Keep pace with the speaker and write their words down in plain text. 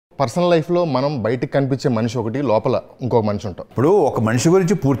Personal లైఫ్లో మనం బయటకు కనిపించే మనిషి ఒకటి, లోపల ఇంకొక మనిషి ఉంటాం. ఇప్పుడు ఒక మనిషి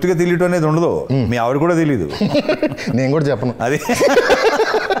గురించి పూర్తిగా తెలియటం అనేది ఉండదు. మీ ఆవిడ కూడా తెలియదు, నేను కూడా చెప్పను. అది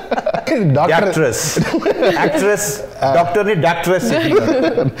డాక్టర్స్, యాక్ట్రెస్, డాక్టర్ని డాక్టర్స్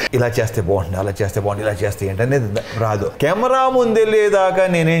ఇలా చేస్తే బాగుంటుంది, అలా చేస్తే బాగుంటుంది, ఇలా చేస్తే ఏంటనేది రాదు. కెమెరా ముందే లేదాకా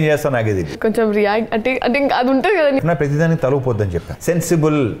నేనేం చేస్తాను నాకు ఇది కొంచెం రియాక్ట్ అంటే అంటే అది ఉంటుంది కదా. నా ప్రతిదానికి తలవపోద్దని చెప్పాను.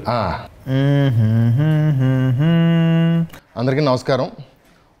 సెన్సిబుల్. అందరికీ నమస్కారం.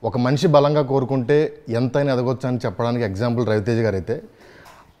 ఒక మనిషి బలంగా కోరుకుంటే ఎంతైనా ఎదగొచ్చు అని చెప్పడానికి ఎగ్జాంపుల్ రవితేజ గారు అయితే,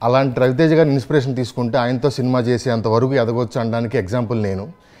 అలాంటి రవితేజ గారి ఇన్స్పిరేషన్ తీసుకుంటే ఆయనతో సినిమా చేసేంతవరకు ఎదగొచ్చు అనడానికి ఎగ్జాంపుల్ నేను.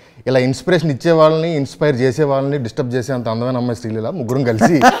 ఇలా ఇన్స్పిరేషన్ ఇచ్చే వాళ్ళని, ఇన్స్పైర్ చేసే వాళ్ళని డిస్టర్బ్ చేసేంత అందమైన అమ్మాయి శ్రీలీల. ముగ్గురం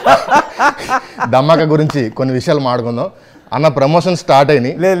కలిసి ధమాకా గురించి కొన్ని విషయాలు మాట్లాడుకుందాం. అన్న ప్రమోషన్ స్టార్ట్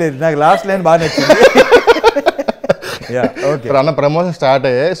అయినాయి. లేదు నాకు లాస్ట్ లైన్ బాగా నచ్చింది. అన్న ప్రమోషన్ స్టార్ట్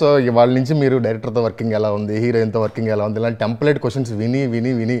అయ్యాయి. సో వాళ్ళ నుంచి మీరు డైరెక్టర్తో వర్కింగ్ ఎలా ఉంది, హీరోయిన్తో వర్కింగ్ ఎలా ఉంది, ఇలాంటి టెంప్లెట్ క్వశ్చన్స్ విని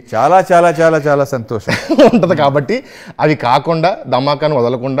విని విని చాలా చాలా చాలా చాలా సంతోషం ఉంటుంది. కాబట్టి అవి కాకుండా ధమాకాను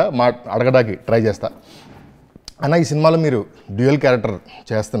వదలకుండా అడగడానికి ట్రై చేస్తా. అన్న, ఈ సినిమాలో మీరు డ్యూయల్ క్యారెక్టర్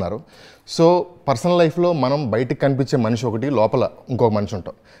చేస్తున్నారు. సో పర్సనల్ లైఫ్లో మనం బయటకు కనిపించే మనిషి ఒకటి, లోపల ఇంకొక మనిషి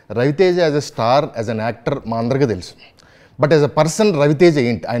ఉంటాం. Raviteja as a star, as an actor మా అందరికీ తెలుసు. But as a person Raviteja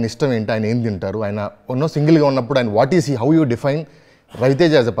ఏంటి, ఆయన ఇష్టం ఏంటి, ఆయన ఏం తింటారు, ఆయన ఉన్నో సింగిల్గా ఉన్నప్పుడు ఆయన what is he, how you define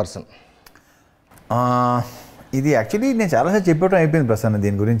Raviteja as a person? ఇది యాక్చువల్లీ నేను చాలాసార్లు చెప్పడం అయిపోయింది ప్రసన్న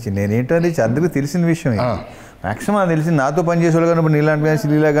దీని గురించి. నేనేంటంటే అందరికీ తెలిసిన విషయం. మ్యాక్సిమం అది తెలిసి నాతో పనిచేసేవాళ్ళు కానీ ఇప్పుడు నీలాంటి కానీ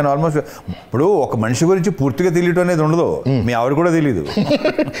శ్రీలీల కానీ ఆల్మోస్ట్. ఇప్పుడు ఒక మనిషి గురించి పూర్తిగా తెలియటం అనేది ఉండదు. మీ ఆవిడ కూడా తెలియదు,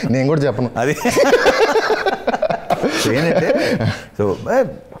 నేను కూడా చెప్పను. అది ఏంటంటే so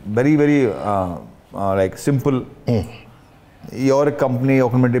very very like simple. ఎవరి కంపెనీ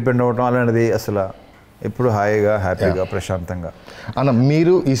ఒకరి మీద డిపెండ్ అవ్వటం అలాంటిది అసలు ఎప్పుడు హాయిగా, హ్యాపీగా, ప్రశాంతంగా. అన్న,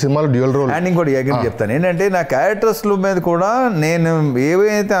 మీరు ఈ సినిమాలో డ్యూయల్ రోల్. అండ్ ఇంకోటి చెప్తాను ఏంటంటే, నా క్యారెక్టర్స్ల మీద కూడా నేను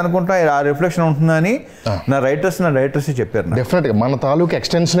ఏవైతే అనుకుంటా ఆ రిఫ్లెక్షన్ ఉంటుందని నా డైరెక్టర్స్ చెప్పారు. డెఫినెట్గా మన తాలూకు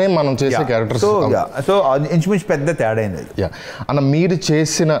ఎక్స్టెన్షనే మనం చేసే క్యారెక్టర్స్. సో ఇంచుమించు పెద్ద తేడా అయింది. అన్న, మీరు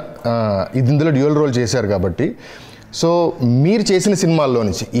చేసిన ఇందులో డ్యూయల్ రోల్ చేశారు కాబట్టి, సో మీరు చేసిన సినిమాల్లో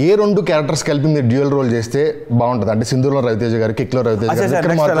నుంచి ఏ రెండు క్యారెక్టర్స్ కలిపి మీరు డ్యూయల్ రోల్ చేస్తే బాగుంటుంది? అంటే సింధూర్లో రవితేజ గారు, కిక్లో రవితేజ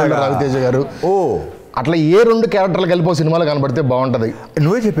గారు, రవితేజ గారు, అట్లా ఏ రెండు క్యారెక్టర్లు కలిపి సినిమాలో కనబడితే బాగుంటుంది?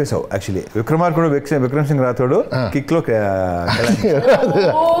 నువ్వే చెప్పేశావు యాక్చువల్లీ. విక్రమ్ సింగ్ రాథోడ్, కిక్లో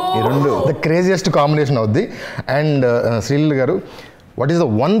రెండు ద క్రేజియస్ట్ కాంబినేషన్ అవుద్ది. అండ్ శ్రీలీల గారు, what is the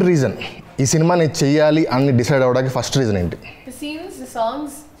one reason ఈ సినిమా నేను చెయ్యాలి అని డిసైడ్ అవ్వడానికి ఫస్ట్ రీజన్ ఏంటి?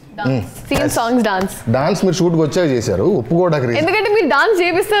 డాన్స్ మీరు షూట్కి వచ్చాక చేశారు, ఒప్పుకోవడానికి. ఎందుకంటే మీరు డాన్స్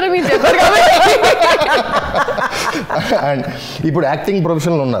చేపిస్తారో మీరు చెప్పారు కాబట్టి. అండ్ ఇప్పుడు యాక్టింగ్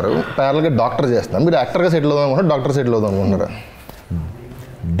ప్రొఫెషన్లో ఉన్నారు, ప్యారల్గా డాక్టర్ చేస్తున్నారు. మీరు యాక్టర్గా సెటిల్ అవుదాం అనుకుంటారు, డాక్టర్ సెటిల్ అవుదాం అనుకుంటున్నారా?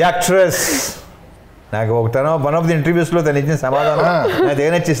 డాక్టర్స్. నాకు వన్ ఆఫ్ ది ఇంటర్వ్యూస్లో తను ఇచ్చిన సమాధానం నాకు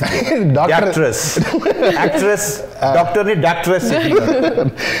ఏనొచ్చేసింది. యాక్ట్రెస్, డాక్టర్ని డాక్టర్స్.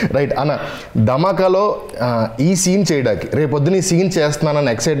 రైట్ అన్న, ధమాకాలో ఈ సీన్ చేయడానికి రేపొద్దున ఈ సీన్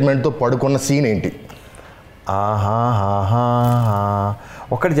చేస్తున్నానన్న ఎక్సైట్మెంట్తో పడుకున్న సీన్ ఏంటి?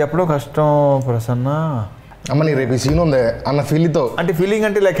 ఒక్కటి చెప్పడం కష్టం ప్రసన్న. అమ్మ, నీ రేపు ఈ సీన్ ఉంది అన్న ఫీలింగ్తో. అంటే ఫీలింగ్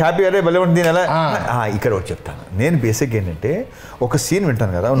అంటే లైక్ హ్యాపీ, అరే భలే ఉంటుంది అలా. ఇక్కడ ఒకటి చెప్తాను. నేను బేసిక్ ఏంటంటే, ఒక సీన్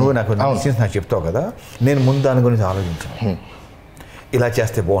వింటాను కదా, నువ్వు నాకు సీన్స్ నాకు చెప్తావు కదా, నేను ముందు దాని గురించి ఆలోచించాను. ఇలా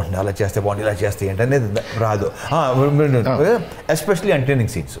చేస్తే బాగుంటుంది, అలా చేస్తే బాగుంటుంది, ఇలా చేస్తే ఏంటనేది రాదు. Especially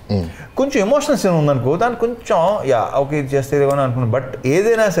entertaining scenes. కొంచెం ఎమోషనల్ సీన్ ఉందనుకో, దాన్ని కొంచెం ఓకే ఇది చేస్తే అని అనుకున్నాను. బట్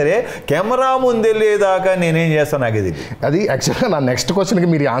ఏదైనా సరే కెమెరా ముందే లేదాకా నేనేం చేస్తాను నాకు ఇది. అది యాక్చువల్గా నా నెక్స్ట్ క్వశ్చన్కి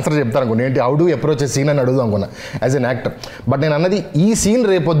మీరు ఆన్సర్ చెప్తారు అనుకున్నా, ఏంటి హౌ డూ అప్రోచ్ సీన్ అని అడుగుదాం అనుకున్నా యాజ్ ఎన్ యాక్టర్. బట్ నేను అన్నది ఈ సీన్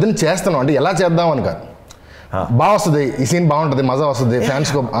రేపొద్దున చేస్తాను అంటే ఎలా చేద్దాం అని కాదు, బాగా వస్తుంది ఈ సీన్, బాగుంటుంది, మజా వస్తుంది ఫ్యాన్స్.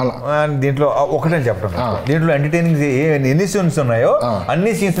 దీంట్లో ఒకటే చెప్పడం, దీంట్లో ఎంటర్టైనింగ్ ఎన్ని సీన్స్ ఉన్నాయో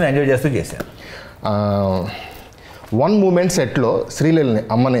అన్ని సీన్స్ ఎంజాయ్ చేస్తూ చేశాను. వన్ మూమెంట్ సెట్లో శ్రీలీలని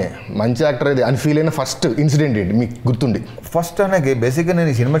అమ్మనే మంచి యాక్టర్ ఇది అని ఫీల్ అయిన ఫస్ట్ ఇన్సిడెంట్ ఏంటి మీకు గుర్తుండి? ఫస్ట్ నాకు బేసిక్గా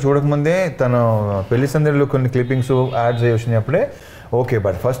నేను ఈ సినిమా చూడకముందే తను పెళ్లి సందడిలో కొన్ని క్లిప్పింగ్స్ యాడ్స్ చేసినప్పుడే ఓకే.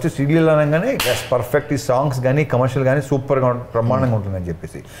 బట్ ఫస్ట్ శ్రీలీల అనగానే పర్ఫెక్ట్, ఈ సాంగ్స్ కానీ కమర్షియల్ కానీ సూపర్గా బ్రహ్మాండంగా ఉంటుందని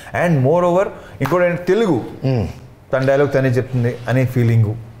చెప్పేసి. అండ్ మోర్ ఓవర్ ఇంకోటి తెలుగు, తన డైలాగ్ తనే చెప్తుంది అనే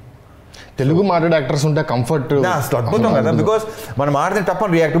ఫీలింగు. తెలుగు మాట్లాడే యాక్టర్స్ ఉంటే కంఫర్ట్ అసలు అద్భుతం కదా, బికాస్ మనం ఆడితే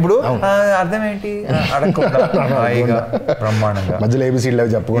తప్పని రియాక్ట్. ఇప్పుడు అర్థం ఏంటి అడగకుండా బ్రహ్మాండంగా మధ్యలో ఏబిసిడ్లు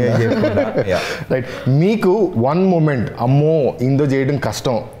అవి చెప్పకుండా. రైట్, మీకు వన్ మూమెంట్ అమ్మో ఇందో చేయడం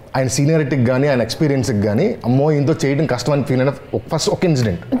కష్టం ఆయన సీనియారిటీకి కానీ ఆయన ఎక్స్పీరియన్స్కి కానీ అమ్మో ఇంతో చేయడం కష్టం అని ఫీల్ అయిన ఫస్ట్ ఒక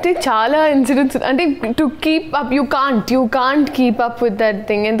ఇన్సిడెంట్? అంటే చాలా ఇన్సిడెంట్స్, అంటే to keep up you can't keep up with that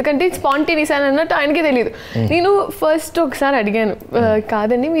thing, ఎందుకంటే స్పాంటేనియస్ అని అన్నట్టు ఆయనకే తెలియదు. నేను ఫస్ట్ ఒకసారి అడిగాను,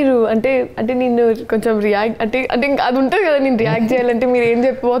 కాదండి మీరు అంటే నేను కొంచెం రియాక్ట్ అంటే అది ఉంటుంది కదా, నేను రియాక్ట్ చేయాలంటే మీరు ఏం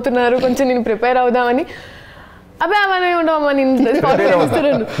చెప్పబోతున్నారు, కొంచెం నేను ప్రిపేర్ అవుదామని. అబ్బే అవన్నీ ఉండవమ్మా,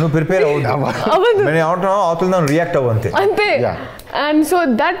 నువ్వు ప్రిపేర్ అవుతున్నావు, రియాక్ట్ అవ్వ అంతే. అండ్ సో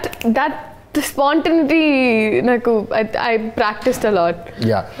దట్ spontaneity నాకు I practiced a lot.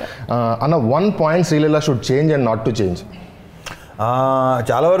 అన్న one point Sreeleela should change and not to change.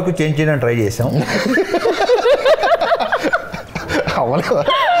 చాలా వరకు చేంజ్ చేయడానికి ట్రై చేసాం.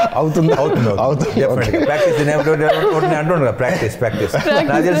 అవుతుంది ప్రాక్టీస్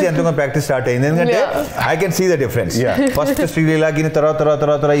నాకు తెలిసి ఎంతో ప్రాక్టీస్ స్టార్ట్ అయింది, ఎందుకంటే I can see the difference. First శ్రీలీలాకి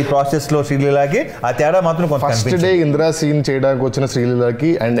తర్వాత ఈ ప్రాసెస్ లో శ్రీలీలాకి ఆ తేడా మాత్రం కొంత. ఫస్ట్ డే ఇంద్రా సీన్ చేయడానికి వచ్చిన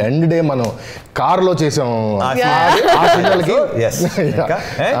శ్రీలీలాకి అండ్ ఎండ్ డే మనం కార్ లో చేసాం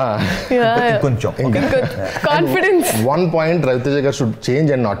కొంచెం కాన్ఫిడెన్స్. వన్ పాయింట్ రవితేజ గారు should change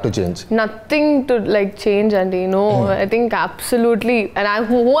and not to change. Nothing to like change అండి, no. I think absolutely. And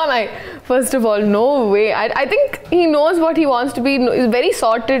who am I? First of all, no way. I think he knows what he wants to be. He's very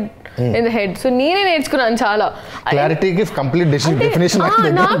sorted in the head. So నేనే నేర్చుకున్నాను చాలా. క్లారిటీకి complete definition.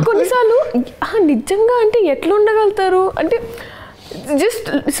 నాకు కొన్నిసార్లు నిజంగా అంటే ఎట్లా ఉండగలుగుతారు అంటే జస్ట్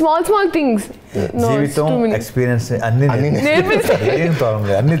స్మాల్ థింగ్స్. జీవితం ఎక్స్పీరియన్స్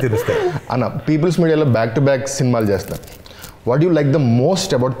అన్ని తెలుస్తాయి అన్న. పీపుల్స్ మీడియాలో బ్యాక్ టు బ్యాక్ సినిమాలు చేస్తారు. What you like the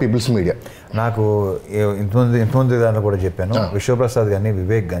most about peoples media? నాకు ఇంతమంది దాంట్లో కూడా చెప్పాను, విశ్వప్రసాద్ కానీ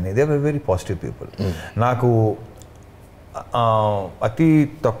వివేక్ కానీ they are very positive people. నాకు అతి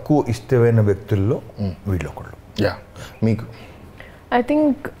తక్కువ ఇష్టమైన వ్యక్తుల్లో వీళ్ళు ఒకళ్ళు. మీకు? I think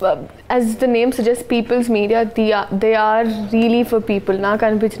as the name suggests, people's media, they are really for people. నాకు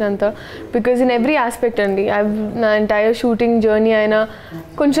అనిపించినంత, because in every aspect అండి, నా entire shooting journey అయినా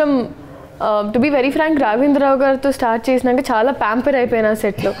కొంచెం to be very Frank Raghavendra Rao గారితో స్టార్ట్ చేసినాక చాలా ప్యాంపర్ అయిపోయినా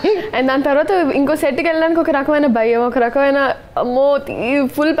సెట్లో. అండ్ దాని తర్వాత ఇంకో సెట్కి వెళ్ళడానికి ఒక రకమైన భయం, ఒక రకమైన అమ్మో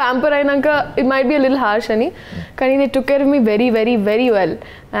ఫుల్ ప్యాంపర్ అయినాక it might be a little harsh అని. కానీ they took care of me very very very well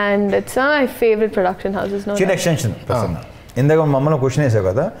and it's my favourite production houses. చిన్న ఎక్స్టెన్షన్ ఇందాక మమ్మల్ని క్వశ్చన్ వేసావు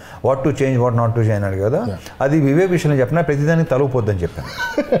కదా, what to change what not to change అన్నాడు కదా, అది వివేక్ విషయంలో చెప్పినా ప్రతిదానికి తలవపోద్దని చెప్పాను.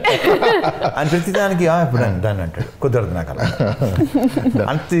 అని ప్రతిదానికి ఇప్పుడు దాన్ని అంటాడు, కుదరదు నాకు అలా.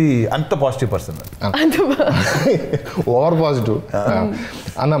 అంత పాజిటివ్ పర్సన్, ఓవర్ పాజిటివ్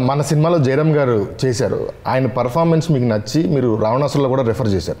అన్న. మన సినిమాలో జయరామ్ గారు చేశారు, ఆయన పర్ఫార్మెన్స్ మీకు నచ్చి మీరు రావణాసురులో కూడా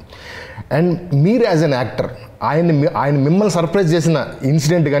రెఫర్ చేశారు. అండ్ మీరు యాజ్ అన్ యాక్టర్ ఆయన మిమ్మల్ని సర్ప్రైజ్ చేసిన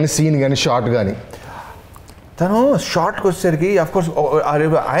ఇన్సిడెంట్ కానీ సీన్ కానీ షార్ట్ కానీ? తను షార్ట్కి వచ్చేసరికి అఫ్కోర్స్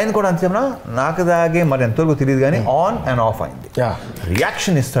ఆయన కూడా అంతేమన్నా నాకు దాగే మరి ఎంతవరకు తెలియదు కానీ ఆన్ అండ్ ఆఫ్ అయింది.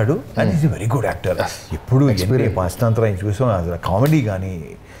 రియాక్షన్ ఇస్తాడు and is very good actor. ఎప్పుడు పంచతంత్ర ఆయన చూసాం, కామెడీ కానీ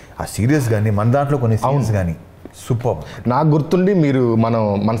ఆ సీరియస్ కానీ మన దాంట్లో కొన్ని సీన్స్ కానీ సూపర్. నాకు గుర్తుండి మీరు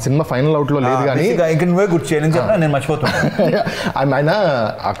మన సినిమా ఫైనల్ అవుట్లో లేదు కానీ నువ్వే గుర్తు చేయని చెప్పిన నేను మర్చిపోతాను. ఆయన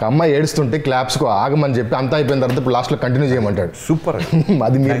ఆ అమ్మాయి ఏడుస్తుంటే క్లాప్స్కు ఆగమని చెప్పి అంతా అయిపోయిన తర్వాత ఇప్పుడు లాస్ట్లో కంటిన్యూ చేయమంటాడు. సూపర్.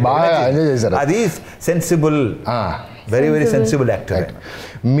 అది మీరు బాగా ఎంజాయ్ చేశారు. అది sensible, very very sensible actor.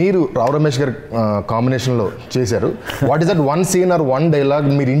 మీరు రావు రమేష్ గారి కాంబినేషన్లో చేశారు. What is that one scene are one dialogue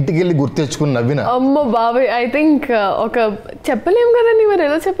మీరు ఇంటికి వెళ్ళి గుర్తు తెచ్చుకుని నవ్విన? అమ్మో బాబాయ్, ఐ థింక్ ఒక చెప్పలేం కదండి, మరి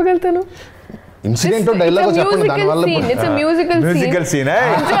ఎలా చెప్పగలుగుతాను? ఇన్సిడెంట్ డైలాగ్ చెప్పండి. దానివల్ల it's a musical scene.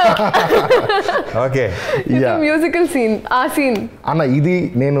 Okay, musical scene. ఆ సీన్ అన్న, ఇది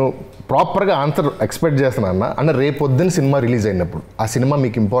నేను ప్రాపర్గా ఆన్సర్ ఎక్స్పెక్ట్ చేస్తున్నాను అన్న. రేపు పొద్దున్న సినిమా రిలీజ్ అయినప్పుడు, ఆ సినిమా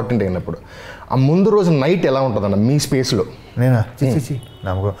మీకు ఇంపార్టెంట్ అయినప్పుడు, ఆ ముందు రోజు నైట్ ఎలా ఉంటుంది అన్న మీ స్పేస్లో? నేనా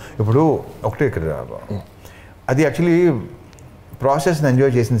నాకు ఇప్పుడు ఒకటే ఇక్కడ అది యాక్చువల్లీ ప్రాసెస్ని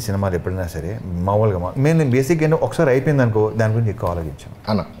ఎంజాయ్ చేసిన సినిమాలు ఎప్పుడైనా సరే మామూలుగా నేను బేసిక్గా ఒకసారి అయిపోయింది అనుకో, దాని గురించి ఎక్కువ ఆలోచించాను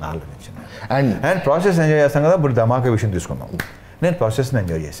అండ్ ప్రాసెస్ ఎంజాయ్ చేస్తాను కదా. ఇప్పుడు ధమాకా విషయం తీసుకుందాం. నేను ప్రాసెస్ని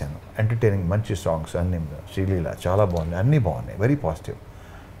ఎంజాయ్ చేశాను, ఎంటర్టైనింగ్ మంచి సాంగ్స్ అన్నీ, శ్రీలీల చాలా బాగున్నాయి, అన్నీ బాగున్నాయి, వెరీ పాజిటివ్.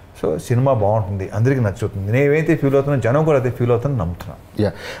 సో సినిమా బాగుంటుంది, అందరికీ నచ్చుతుంది, నేనైతే ఫీల్ అవుతున్నాను, జనం కూడా అయితే ఫీల్ అవుతాను నమ్ముతున్నాను.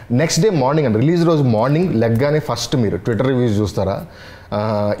 Next day morning and release రోజు మార్నింగ్ లెగ్గానే ఫస్ట్ మీరు ట్విట్టర్ రివ్యూస్ చూస్తారా?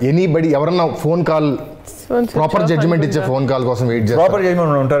 ఎనీబడి ఎవరన్నా ఫోన్ కాల్ ప్రాపర్ జడ్జిమెంట్ ఇచ్చే ఫోన్ కాల్ కోసం వెయిట్ చేస్తారు? ప్రాపర్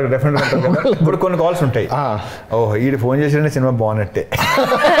జడ్జిమెంట్ ఉంటారు డెఫినెట్గా. ఇప్పుడు కొన్ని కాల్స్ ఉంటాయి, ఓహో ఈడు ఫోన్ చేసిన సినిమా బాగున్నట్టే.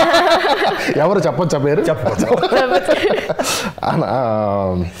 ఎవరు చెప్పొచ్చా పేరు?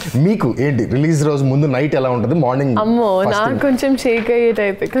 మీకు ఏంటి రిలీజ్ రోజు ముందు నైట్ ఎలా ఉంటుంది? మార్నింగ్ అమ్మో నాకు కొంచెం షేక్ అయ్యే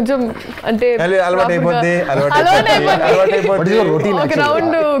టైప్, కొంచెం అంటే అలవాటు అయిపోద్ది.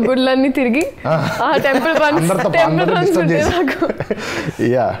 రౌండ్ గుళ్ళన్నీ తిరిగి ఆ టెంపుల్ రన్స్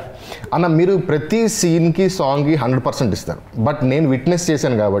యా అన్న మీరు ప్రతి సీన్కి సాంగ్కి 100% ఇస్తారు. బట్ నేను విట్నెస్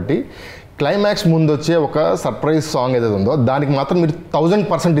చేశాను కాబట్టి క్లైమాక్స్ ముందు వచ్చే ఒక సర్ప్రైజ్ సాంగ్ ఏదైతే ఉందో దానికి మాత్రం మీరు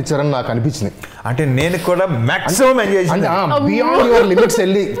 1000% ఇచ్చారని నాకు అనిపించింది. అంటే నేను కూడా మాక్సిమం ఎంజాయ్ చేశాను. బియాండ్ యువర్ లిమిట్స్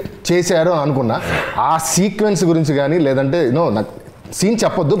వెళ్ళి చేశారు అనుకున్నా. ఆ సీక్వెన్స్ గురించి కానీ లేదంటే నాకు సీన్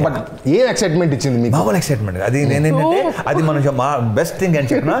చెప్పొద్దు, బట్ ఏం ఎక్సైట్మెంట్ ఇచ్చింది మీకు? మామూలు ఎక్సైట్మెంట్ అది. నేనేంటంటే అది మనం బెస్ట్ థింగ్ అని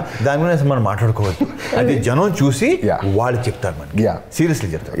చెప్పినా దాని గురించి మనం మాట్లాడుకోవద్దు. అది జనం చూసి వాళ్ళు చెప్తారు మనకి, సీరియస్లీ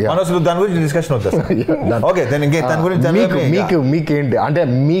చెప్తారు. మనం అసలు దాని గురించి డిస్కషన్ అవుతుంది. ఓకే దాని గురించి మీకేంటి అంటే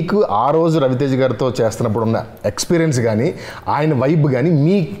మీకు ఆ రోజు రవితేజ గారితో చేస్తున్నప్పుడు ఉన్న ఎక్స్పీరియన్స్ కానీ ఆయన వైబ్ కానీ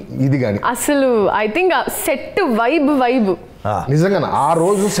మీ ఇది కానీ అసలు ఐ థింక్ సెట్ వైబ్ నిజంగా ఆ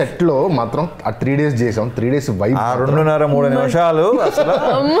రోజు సెట్ లో మాత్రం ఆ 3 days చేసాం. 3 days వైబ్ 2.5-3 నిమిషాలు అసలు.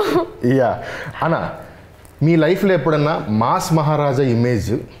 యా అన్న మీ లైఫ్లో ఎప్పుడన్నా mass Maharaja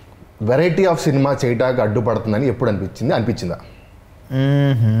image variety of cinema చేయటానికి అడ్డుపడుతుందని ఎప్పుడు అనిపించిందా?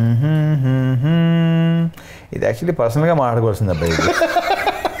 ఇది యాక్చువల్లీ పర్సనల్గా మాట్లాడుకోవాల్సింది అబ్బాయి.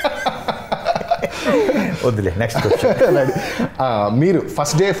 వద్దులే నెక్స్ట్ క్వశ్చన్. మీరు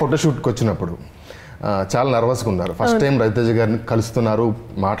ఫస్ట్ డే ఫోటోషూట్కి వచ్చినప్పుడు చాలా నర్వస్గా ఉన్నారు. ఫస్ట్ టైం రవితేజ గారిని కలుస్తున్నారు,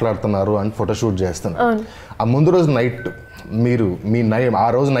 మాట్లాడుతున్నారు అండ్ ఫోటోషూట్ చేస్తున్నారు. ఆ ముందు రోజు నైట్ మీరు ఆ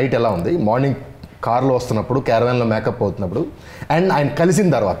రోజు నైట్ ఎలా ఉంది? మార్నింగ్ కార్లో వస్తున్నప్పుడు, క్యారవాన్లో మేకప్ అవుతున్నప్పుడు అండ్ ఆయన కలిసిన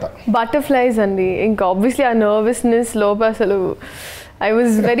తర్వాత బటర్ఫ్లైస్ అండి. ఇంకా ఆబ్వియస్లీ ఆ నర్వస్నెస్ లోపల అసలు I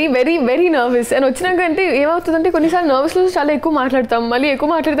was very nervous. And వచ్చినాక అంటే ఏమవుతుందంటే కొన్నిసార్లు నర్వస్లో చాలా ఎక్కువ మాట్లాడతాం, మళ్ళీ ఎక్కువ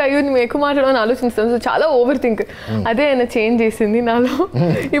మాట్లాడితే అయ్యో నువ్వు ఎక్కువ మాట్లాడమని ఆలోచిస్తాం. సో చాలా ఓవర్ థింక్. అదే ఆయన చేంజ్ చేసింది నాలో.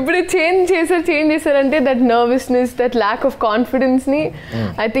 ఇప్పుడు చేంజ్ చేశారంటే that nervousness, that lack of కాన్ఫిడెన్స్ని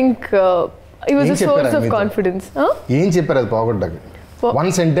I think it was a source of confidence. ఏం చెప్పారు అది పోగొట్టడానికి? వన్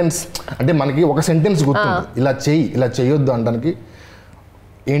సెంటెన్స్ అంటే మనకి ఒక సెంటెన్స్ గుర్తుంది, ఇలా చేయొద్దు అనడానికి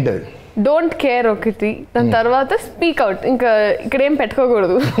ఏంటది? డోంట్ కేర్ ఒకటి, దాని తర్వాత స్పీక్ అవుట్. ఇంకా ఇక్కడ ఏం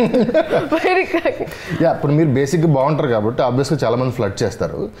పెట్టుకోకూడదు. ఇప్పుడు మీరు బేసిక్గా బాగుంటారు కాబట్టి ఆబ్వియస్గా చాలా మంది ఫ్లడ్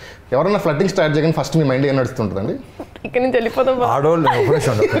చేస్తారు. ఎవరైనా ఫ్లడ్డింగ్ స్టార్ట్ చేయగానే ఫస్ట్ మీ మైండ్ ఏం నడుస్తుంటుందండి? ఇక్కడ నుంచి వెళ్ళిపోతాం. ఆడవాళ్ళు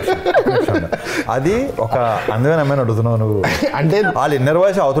అది ఒక అందమైన అమ్మాయిని అడుగుతున్నావు నువ్వు అంటే వాళ్ళు ఇన్నర్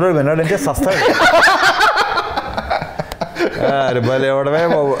వాయిస్ అవతల విన్నాడంటే సస్తాడు. ఇవ్వడమే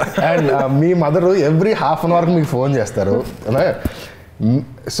బాబు. And me mother every half an hour మీకు ఫోన్ చేస్తారు.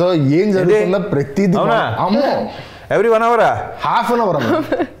 సో ఏం జరుగుతుందో ప్రతిదీ every 1 hour half an hour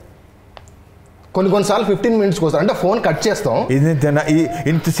కొన్నిసార్లు 15 minutes కోసం అంటే ఫోన్ కట్ చేస్తాం.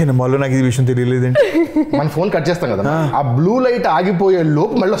 ఇంత సినిమాలో నాకు ఈ విషయం తెలియలేదండి. మన ఫోన్ కట్ చేస్తాం కదా, ఆ బ్లూ లైట్ ఆగిపోయే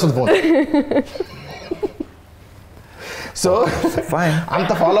లోపు మళ్ళీ వస్తుంది ఫోన్. సో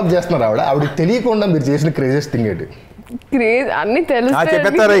అంత ఫాలోఅప్ చేస్తున్నారు ఆవిడకి తెలియకుండా మీరు చేసిన క్రేజియస్ట్ థింగ్ ఏంటి? అన్ని తెలుసు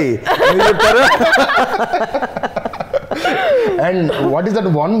చెప్పేస్తారా? And what is that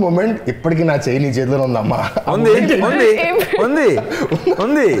one moment ఇప్పటికీ నా చేయి నీ చేతిలో ఉందమ్మా?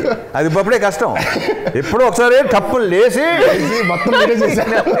 ఉంది. అది ఇప్పుడే కష్టం. ఎప్పుడో ఒకసారి తప్పులు లేసి మొత్తం మీరే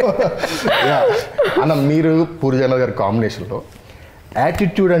చేశాను అన్న. మీరు పూర్జన గారి కాంబినేషన్లో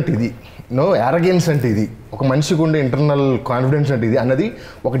యాటిట్యూడ్ అంటే ఇది, యారగెన్స్ అంటే ఇది, ఒక మనిషికి ఉండే ఇంటర్నల్ కాన్ఫిడెన్స్ అంటే ఇది అన్నది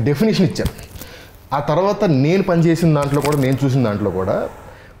ఒక డెఫినేషన్ ఇచ్చారు. ఆ తర్వాత నేను పనిచేసిన దాంట్లో కూడా, నేను చూసిన దాంట్లో కూడా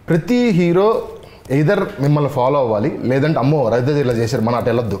ప్రతి హీరో ఎయిదర్ మిమ్మల్ని ఫాలో అవ్వాలి, లేదంటే అమ్మో రవితేజ ఇలా చేశారు మనం అటు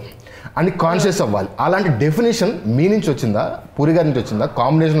వెళ్ళొద్దు అని కాన్షియస్ అవ్వాలి. అలాంటి డెఫినేషన్ మీ నుంచి వచ్చిందా, పూరి గారి నుంచి వచ్చిందా,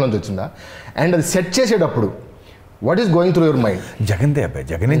 కాంబినేషన్ నుంచి వచ్చిందా? అండ్ అది సెట్ చేసేటప్పుడు what is going through your mind? జగన్దే అబ్బాయి,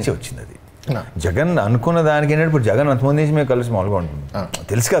 జగన్ నుంచి వచ్చింది అది. జగన్ అనుకున్న దానికి ఏంటంటే ఇప్పుడు జగన్ అంతమంది నుంచి మేము కలిసి మామూలుగా ఉంటుంది,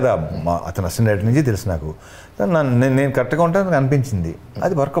 తెలుసు కదా, అతను అసలు డైరెక్ట్ నుంచి తెలుసు నాకు. నేను కరెక్ట్గా ఉంటాను అనిపించింది,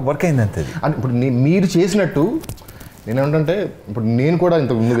 అది వర్క్ అయింది అంతే. అది ఇప్పుడు మీరు చేసినట్టు నేనేమంటే ఇప్పుడు నేను కూడా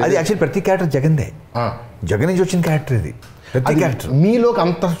ఇంత అది యాక్చువల్లీ ప్రతి క్యారెక్టర్ జగన్దే, జగన్ నుంచి వచ్చిన క్యారెక్టర్ ఇది. ప్రతి క్యారెక్టర్ మీలోకి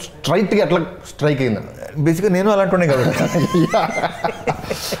అంత స్ట్రైట్గా ఎట్లా స్ట్రైక్ అయింది? బేసిక్గా నేను అలాంటి కదా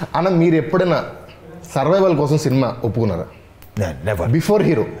అన్న. మీరు ఎప్పుడైనా సర్వైవల్ కోసం సినిమా ఒప్పుకున్నారా? బిఫోర్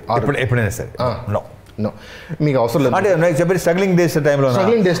హీరో ఎప్పుడైనా సరే నో. మీకు అవసరం లేదు అంటే నాకు చెప్పి స్ట్రగ్లింగ్ డేస్ టైంలో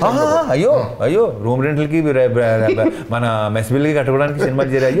అయ్యో రూమ్ రెంట్లకి మన మెస్ బిల్కి కట్టుకోవడానికి సినిమా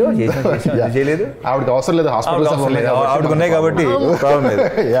చేయలేదు, చేయలేదు. ఆవిడకి అవసరం లేదు, ఆవిడకి ఉన్నాయి కాబట్టి ప్రాబ్లం లేదు.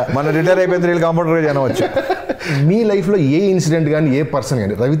 మన రిటైర్ అయిపోయిన రీల్ కాంపౌండర్గా జనవచ్చు. మీ లైఫ్లో ఏ ఇన్సిడెంట్ కానీ, ఏ పర్సన్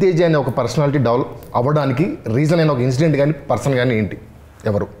కానీ, రవితేజ అనే ఒక పర్సనాలిటీ డెవలప్ అవ్వడానికి రీజన్ అయిన ఒక ఇన్సిడెంట్ కానీ, పర్సన్ కానీ ఏంటి?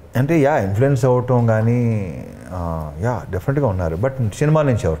 ఎవరు అంటే ఇన్ఫ్లుయెన్స్ అవ్వటం కానీ డెఫినెట్గా ఉన్నారు, బట్ సినిమా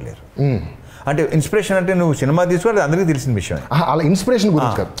నుంచి ఎవరు లేరు. అంటే ఇన్స్పిరేషన్ అంటే నువ్వు సినిమా తీసుకోవాలి అందరికీ తెలిసిన విషయం. అలా ఇన్స్పిరేషన్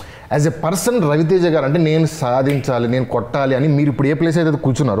గురించి కాదు, యాజ్ ఎ పర్సన్ రవితేజ గారు అంటే నేను సాధించాలి, నేను కొట్టాలి అని మీరు ఇప్పుడు ఏ ప్లేస్ అయితే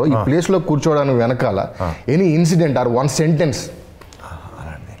కూర్చున్నారో ఈ ప్లేస్లో కూర్చోవడానికి వెనకాల any incident are one sentence?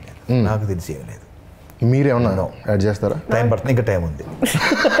 అలాంటి నాకు తెలిసి ఏం లేదు. మీరేమన్నా యాడ్ చేస్తారా? టైం పడుతుంది, ఇంకా టైం ఉంది.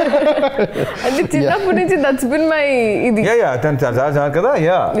 అంటే చిన్నప్పటి నుంచి దట్స్ బిన్ మై ఇది కదా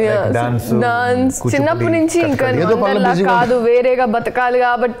డాన్స్ చిన్నప్పటి నుంచి ఇంకా కాదు వేరేగా బతకాలి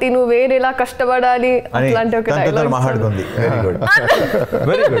కాబట్టి నువ్వు వేరేలా కష్టపడాలి అట్లాంటి ఒక మాట్లాడుకుంది. Very good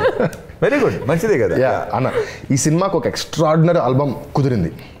very good very good మంచిదే కదా అన్న. ఈ సినిమాకి ఒక ఎక్స్ట్రాడినరీ ఆల్బమ్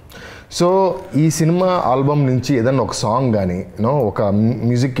కుదిరింది. సో ఈ సినిమా ఆల్బమ్ నుంచి ఏదన్నా ఒక సాంగ్ కానీ ఒక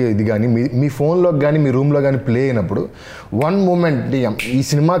మ్యూజిక్ ఇది కానీ మీ ఫోన్లోకి కానీ మీ రూమ్లో కానీ ప్లే అయినప్పుడు వన్ మూమెంట్ ఈ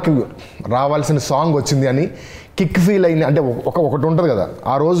సినిమాకి రావాల్సిన సాంగ్ వచ్చింది అని కిక్ ఫీల్ అయింది అంటే ఒకటి ఉంటుంది కదా,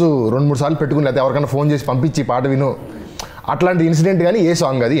 ఆ రోజు 2-3 సార్లు పెట్టుకుని లేకపోతే ఎవరికైనా ఫోన్ చేసి పంపించి పాట విను, అట్లాంటి ఇన్సిడెంట్ కానీ ఏ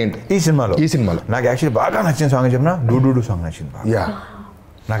సాంగ్ అది ఏంటి ఈ సినిమాలో? నాకు యాక్చువల్లీ బాగా నచ్చిన సాంగ్ చెప్పిన డూ సాంగ్ నచ్చింది బాగా.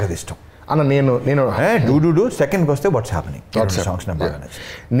 నాకు అది ఇష్టం అన్న. నేను డూ సెకండ్కి వస్తే వాట్స్ హ్యాపెనింగ్ సాంగ్స్ నాకు బాగా నచ్చింది.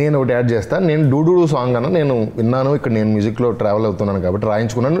 నేను ఒకటి యాడ్ చేస్తాను. నేను డూ సాంగ్ అన్న నేను విన్నాను, ఇక్కడ నేను మ్యూజిక్లో ట్రావెల్ అవుతున్నాను కాబట్టి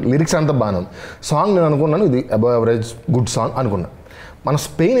రాయించుకున్నాను. లిరిక్స్ అంతా బాగానే సాంగ్ నేను అనుకున్నాను ఇది అబవ్ యావరేజ్ గుడ్ సాంగ్ అనుకున్నాను. మన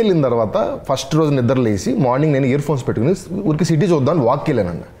స్పెయిన్ వెళ్ళిన తర్వాత ఫస్ట్ రోజు నిద్రలేసి మార్నింగ్ నేను ఇయర్ ఫోన్స్ పెట్టుకుని ఊరికి సిటీ చూద్దామని వాక్కి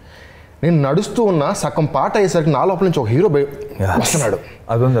వెళ్ళానన్న. నేను నడుస్తూ ఉన్న సగం పాట అయ్యేసరికి నా లోపల నుంచి ఒక హీరో వస్తున్నాడు.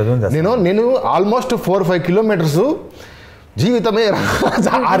 నేను ఆల్మోస్ట్ 4-5 కిలోమీటర్స్ జీవితమే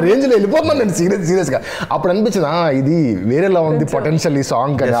ఆ రేంజ్లో వెళ్ళిపోతున్నాను నేను సీరియస్గా. అప్పుడు అనిపించింది ఇది వేరేలా ఉంది పొటెన్షియల్ ఈ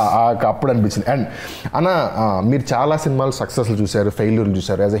సాంగ్ కదా అప్పుడు అనిపించింది. అండ్ అన్న మీరు చాలా సినిమాలు సక్సెస్లు చూశారు, ఫెయిల్యూర్లు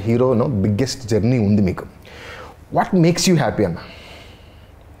చూశారు. As a hero biggest journey ఉంది మీకు. వాట్ మేక్స్ యూ హ్యాపీ అన్న?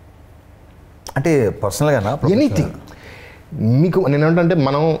 అంటే పర్సనల్గా ఎనీథింగ్ మీకు నేను ఏంటంటే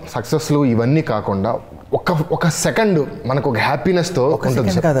మనం సక్సెస్లు ఇవన్నీ కాకుండా ఒక సెకండ్ మనకు ఒక హ్యాపీనెస్తో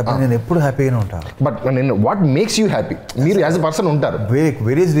ఉంటుంది. నేను ఎప్పుడు హ్యాపీగానే ఉంటాను. బట్ నేను వాట్ మేక్స్ యూ హ్యాపీ? మీరు యాజ్ అ పర్సన్ ఉంటారు,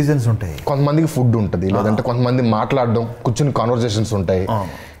 వేరియస్ రీజన్స్ ఉంటాయి. కొంతమందికి ఫుడ్ ఉంటుంది, లేదంటే కొంతమంది మాట్లాడడం కూర్చుని కాన్వర్జేషన్స్ ఉంటాయి,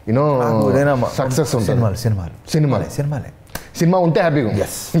 యూనో సక్సెస్ ఉంటుంది. సినిమా ఉంటే హ్యాపీగా ఉంది.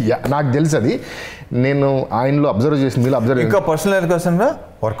 నాకు తెలుసు అది. నేను ఆయనలో అబ్జర్వ్ చేసి మీరు అబ్జర్వ్ ఇంకా పర్సనల్ కోసంగా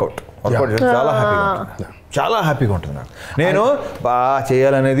వర్కౌట్ చాలా హ్యాపీగా ఉంటుంది నాకు. నేను బాగా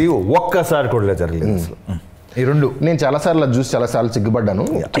చేయాలనేది ఒక్కసారి కూడా జరగలేదు అసలు. ఈ రెండు నేను చాలాసార్లు చూసి చాలాసార్లు సిగ్గుపడ్డాను,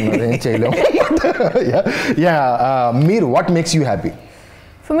 ఏం చేయలేము. మీరు what makes you happy?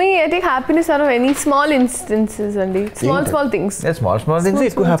 For me, I think happiness are of any small instances అండి. Small things. Small things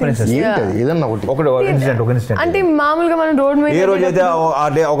ఎక్కువ హ్యాపీనెస్. ఏదన్నా ఒక ఇన్సిడెంట్ అంటే మామూలుగా మనం రోడ్ మీద ఏ రోజు అయితే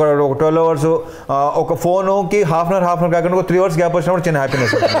ఒక 12 hours ఒక ఫోన్కి హాఫ్ అన్ అవర్ కాకుండా 3 hours గ్యాప్ వచ్చినప్పుడు చిన్న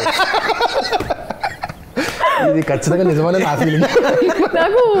హ్యాపీనెస్. ఇది ఖచ్చితంగా నిజమనే నా ఫీలింగ్.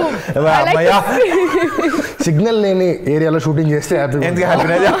 నాకు సిగ్నల్ లేని ఏరియాలో షూటింగ్ చేస్తే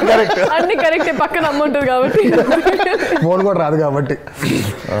అన్ని కరెక్ట్, పక్కన అమ్మ ఉంటుంది కాబట్టి ఫోన్ కూడా రాదు కాబట్టి.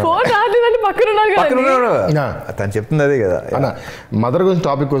 ఫోన్ రాలేదంటే పక్కన తను చెప్తుంది అదే కదా అన్న. మదర్ గురించి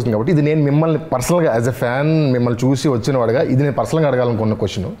టాపిక్ వస్తుంది కాబట్టి ఇది నేను మిమ్మల్ని పర్సనల్గా యాజ్ ఎ ఫ్యాన్ మిమ్మల్ని చూసి వచ్చిన వాడుగా ఇది నేను పర్సనల్గా అడగాలనుకున్న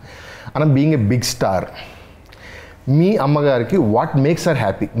క్వశ్చన్ అన్న. బీయింగ్ ఏ బిగ్ స్టార్, మీ అమ్మగారికి వాట్ మేక్స్ హర్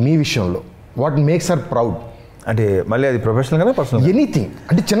హ్యాపీ? మీ విషయంలో వాట్ మేక్స్ హర్ ప్రౌడ్? అంటే మళ్ళీ అది ప్రొఫెషనల్ గానే పర్సనల్? ఎనీథింగ్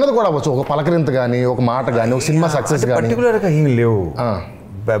అంటే చిన్నది కూడా అవ్వచ్చు, ఒక పలకరింత కానీ, ఒక మాట కానీ, ఒక సినిమా సక్సెస్ కానీ. పర్టికులర్గా ఏం లేవు.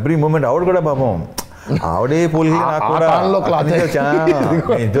 ఎవ్రీ మూమెంట్ ఆవిడ కూడా పాపం ఆవిడే పోలి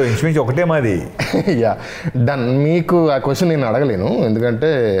ఇన్స్ట్రుమెంట్ ఒకటే మాది. డన్. మీకు ఆ క్వశ్చన్ నేను అడగలేను, ఎందుకంటే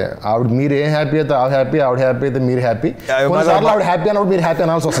ఆవిడ మీరు ఏం హ్యాపీ అయితే ఆవిడ హ్యాపీ, ఆవిడ హ్యాపీ అయితే మీరు హ్యాపీ. ఆవిడ హ్యాపీ అన్నప్పుడు మీరు హ్యాపీ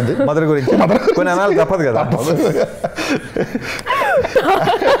అనాల్సి వస్తుంది. మదర్ గురించి కొన్ని అనాలి తప్పదు కదా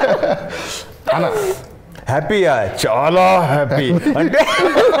అన్న. హ్యాపీయా? చాలా హ్యాపీ. అంటే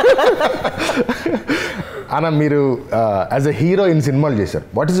అన్న మీరు యాజ్ అ హీరో ఇన్ సినిమాలు చేశారు.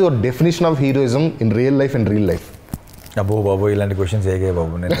 What is your definition of heroism in real life and real life? అబ్బో బాబు ఇలాంటి క్వశ్చన్స్ ఏగే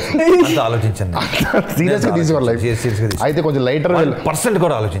బాబు, నేను ఆలోచించాను. సీరియస్గా తీసుకోవాలి లైఫ్. అయితే కొంచెం లైటర్ పర్సెంట్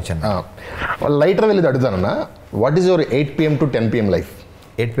కూడా ఆలోచించాను. లైటర్ వెళ్ళి అడుగుతానన్నా, what is your 8 PM to 10 PM life?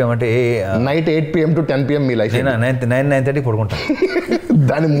 8 PM అంటే night 8 PM to 10 PM me life? 9-9:30 పడుకుంటాను.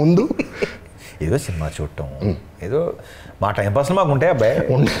 దాని ముందు ఏదో సినిమా చూడటం, ఏదో మా టైం పాస్ మాకు ఉంటాయి అబ్బాయి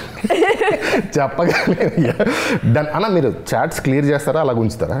చెప్పగలే. అన్న మీరు చాట్స్ క్లియర్ చేస్తారా, అలాగ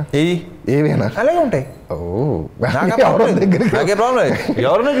ఉంచుతారా? ఏవేనా అలాగే ఉంటాయి. నాకే ప్రాబ్లం,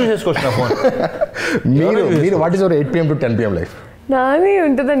 ఎవరైనా చూసేసుకోవచ్చు నా ఫోన్. మీరు what is your 8 PM to 10 PM life? నాది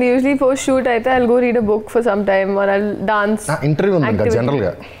ఉంటుందండి. యూజువలీ పోస్ట్ షూట్ అయితే I'll go read a book for some time are I'll dance. Interview ఉంది కదా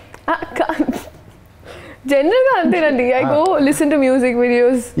జనరల్గా? జనరల్గా అంతేనండి. I go listen to music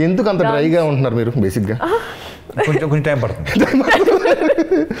videos. ఎందుకు అంత డ్రైగా ఉంటున్నారు మీరు బేసిక్గా? కొంచెం టైం పడుతుంది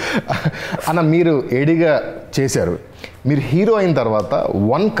అన్న. మీరు ఏడీగా చేశారు, మీరు హీరో అయిన తర్వాత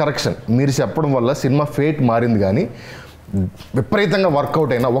వన్ కరెక్షన్ మీరు చెప్పడం వల్ల సినిమా ఫేట్ మారింది, కానీ విపరీతంగా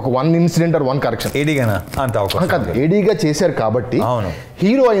వర్కౌట్ అయినా ఒక 1 ఇన్సిడెంట్ ఆర్ 1 కరెక్షన్ ఏడీగానా? అంత కాదు, ఏడీగా చేశారు కాబట్టి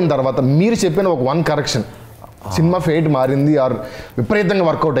హీరో అయిన తర్వాత మీరు చెప్పిన ఒక 1 కరెక్షన్ సినిమా ఫేట్ మారింది ఆర్ విపరీతంగా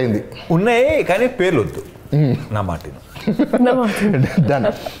వర్కౌట్ అయింది? ఉన్నాయి కానీ పేర్లు వద్దు నా మాట. డన్.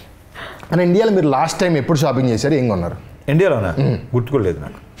 అని ఇండియాలో మీరు లాస్ట్ టైం ఎప్పుడు షాపింగ్ చేశారు, ఏం కొన్నారు? ఇండియాలోనా? గుర్తుకోలేదు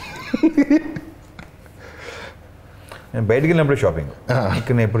నాకు. నేను బయటికి వెళ్ళినప్పుడు షాపింగ్,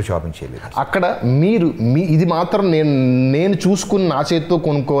 ఇక్కడ నేను ఎప్పుడు షాపింగ్ చేయలేదు. అక్కడ మీరు ఇది మాత్రం నేను చూసుకుని నా చేతితో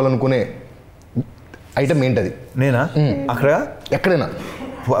కొనుక్కోవాలనుకునే ఐటమ్ ఏంటది? నేనా? అక్కడ ఎక్కడైనా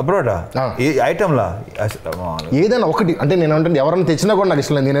అబ్రాడా ఐటమ్లా ఏదైనా ఒకటి, అంటే నేను అంటే ఎవరైనా తెచ్చినా కూడా నాకు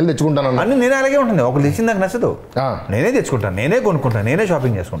ఇష్టం లేదు, నేను వెళ్ళి తెచ్చుకుంటాను అన్నీ. నేను అలాగే ఉంటుంది, ఒకరు తెచ్చింది నాకు నచ్చదు, నేనే తెచ్చుకుంటాను, నేనే కొనుక్కుంటాను, నేనే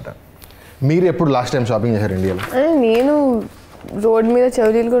షాపింగ్ చేసుకుంటాను. మీరు ఎప్పుడు లాస్ట్ టైం షాపింగ్ చేశారు ఇండియాలో? నేను రోడ్ మీద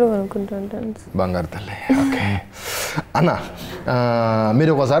చౌరీలు కూడా కొనుక్కుంటుంటాను. బంగారు తల్లి. ఓకే అన్న,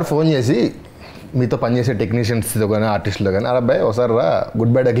 మీరు ఒకసారి ఫోన్ చేసి మీతో పనిచేసే టెక్నీషియన్స్తో కానీ ఆర్టిస్టులు కానీ, అరే అబ్బాయి ఒకసారి రా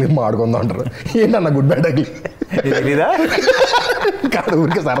గుడ్ బ్యాడ్ అగ్లీ ఆడుకుందాం అంటారు. ఏంటన్న గుడ్ బ్యాడ్ అగ్లీ? కాదు,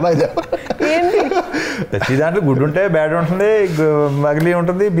 ఊరికే సరదా. ప్రతి దాంట్లో గుడ్ ఉంటాయి, బ్యాడ్ ఉంటుంది, అగ్లీ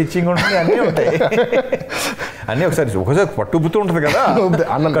ఉంటుంది, బిచ్చింగ్ ఉంటుంది, అన్నీ ఉంటాయి. అన్నీ ఒకసారి పట్టుపుతూ ఉంటుంది కదా,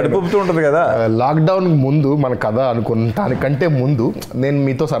 అన్న కడుపుతూ ఉంటుంది కదా. లాక్డౌన్ ముందు మన కథ దానికంటే ముందు నేను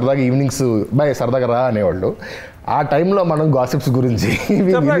మీతో సరదాగా ఈవినింగ్స్ బాయ్ సరదాగా రా అనేవాళ్ళు. ఆ టైంలో మనం గాసిప్స్ గురించి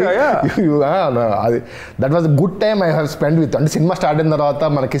అది that was good time I have spend with. అంటే సినిమా స్టార్ట్ అయిన తర్వాత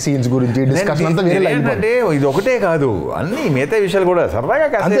మనకి సీన్స్ గురించి డిస్కషన్ అంతా వేరే. అంటే ఇది ఒకటే కాదు, అన్ని మిగతా విషయాలు కూడా సరదాగా.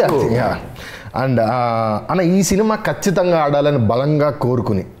 అండ్ అన్న, ఈ సినిమా ఖచ్చితంగా ఆడాలని బలంగా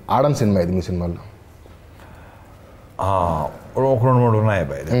కోరుకుని ఆడని సినిమా ఇది మీ సినిమాలో? ఒక 2-3 ఉన్నాయి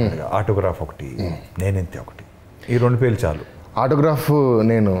అబ్బాయి. ఆటోగ్రాఫ్ ఒకటి, నేనింతే ఒకటి, ఈ 2 పేర్లు చాలు. ఆటోగ్రాఫ్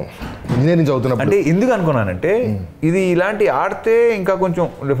నేను ఇంజనీరింగ్ చదువుతున్నప్పుడు అంటే ఎందుకు అనుకున్నానంటే ఇది ఇలాంటి ఆడితే ఇంకా కొంచెం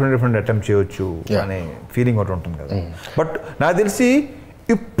డిఫరెంట్ అటెంప్ట్ చేయొచ్చు అనే ఫీలింగ్ ఒకటి ఉంటుంది కదా. బట్ నాకు తెలిసి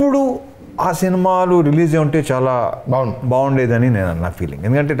ఇప్పుడు ఆ సినిమాలు రిలీజ్ అయి ఉంటే చాలా బాగుండేదని నా ఫీలింగ్.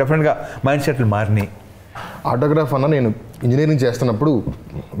 ఎందుకంటే డెఫినెట్గా మైండ్ సెట్లు మారినాయి. ఆటోగ్రాఫ్ అన్న నేను ఇంజనీరింగ్ చేస్తున్నప్పుడు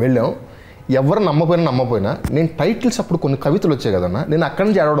వెళ్ళాం. ఎవరు నమ్మపోయినా నేను టైటిల్స్ అప్పుడు కొన్ని కవితలు వచ్చాయి కదన్న, నేను అక్కడి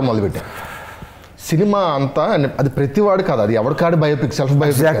నుంచి ఆడవడం మొదలుపెట్టాను. సినిమా అంతా అది ప్రతివాడు కాదు, అది ఎవరికాడు biopic, self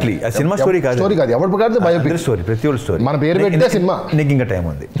biopic. Cinema story కాదు, ఎవరికాడితే బయోపిక్ స్టోరీ, ప్రతి ఒక్క స్టోరీ. మన పేరు పెట్టే సినిమా. నీకు ఇంకా టైం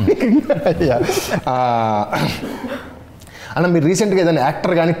ఉంది అన్న. మీరు రీసెంట్గా ఏదైనా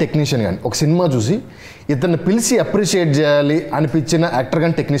యాక్టర్ కానీ టెక్నీషియన్ కానీ ఒక సినిమా చూసి ఇతన్ని పిలిచి అప్రిషియేట్ చేయాలి అనిపించిన యాక్టర్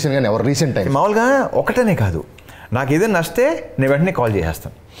కానీ టెక్నీషియన్ కానీ ఎవరు రీసెంట్ టైం? మామూలుగా ఒకటనే కాదు, నాకు ఏదైనా నచ్చితే నేను వెంటనే కాల్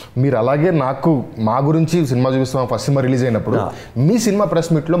చేసేస్తాను. మీరు అలాగే నాకు మా గురించి సినిమా చూపిస్తాం, ఫస్ట్ సినిమా రిలీజ్ అయినప్పుడు మీ సినిమా ప్రెస్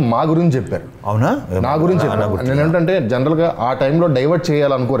మీట్లో మా గురించి చెప్పారు. అవునా? నా గురించి చెప్పారు. నేను ఏంటంటే జనరల్గా ఆ టైంలో డైవర్ట్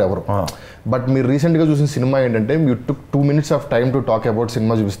చేయాలనుకోరు ఎవరు. బట్ మీరు రీసెంట్గా చూసిన సినిమా ఏంటంటే you took 2 minutes of time to talk about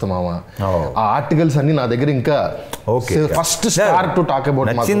cinema చూపిస్తామా. ఆ ఆర్టికల్స్ అన్ని నా దగ్గర ఇంకా first star to talk about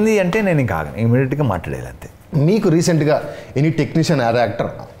నచ్చింది అంటే నేను ఇంకా ఇమీడియట్గా మాట్లాడేది అంతే. మీకు రీసెంట్గా ఎనీ టెక్నీషియన్ ఆర్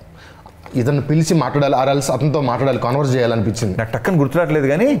యాక్టర్ ఇతను పిలిచి మాట్లాడాలి, ఆర్ఎల్స్ అతనితో మాట్లాడాలి, కాన్వర్స్ చేయాలనిపించింది? నాకు టక్కని గుర్తురాట్లేదు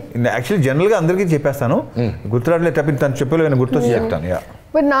కానీ యాక్చువల్లీ జనరల్గా అందరికీ చెప్పేస్తాను, గుర్తురాట్లేదు తప్ప తను చెప్పలేదు కానీ గుర్తొచ్చి చెప్తాను.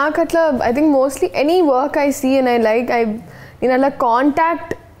 బట్ నాకు అట్లా I think mostly any work I see and I like నేను అలా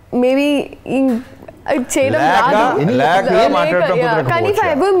కాంటాక్ట్ మేబీ చేయడం కానీ if I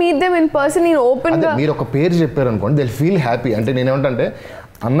ever meet them in person నేను ఓపెన్ గా. మీరు ఒక పేరు చెప్పారు అనుకోండి, దే ఫీల్ హ్యాపీ. అంటే నేనేమంటే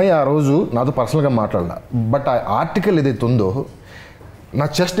అన్నయ్య ఆ రోజు నాతో పర్సనల్గా మాట్లాడాల, బట్ ఆ ఆర్టికల్ ఏదైతే ఉందో నా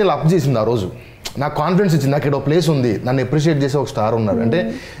చెస్ట్ ఇలా అప్ చేసింది ఆ రోజు, నాకు కాన్ఫిడెన్స్ ఇచ్చింది. నాకు ఇక్కడ ఒక ప్లేస్ ఉంది, నన్ను అప్రిషియేట్ చేసే ఒక స్టార్ ఉన్నారు, అంటే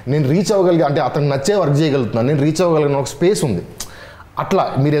నేను రీచ్ అవ్వగలిగా, అంటే అతనికి నచ్చే వర్క్ చేయగలుగుతున్నాను, నేను రీచ్ అవ్వగలిగిన ఒక స్పేస్ ఉంది. అట్లా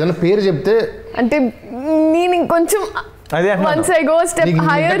మీరు ఏదైనా పేరు చెప్తే అంటే నేను ఇంకొంచెం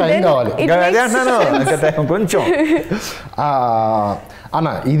కొంచెం అన్న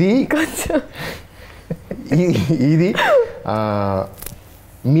ఇది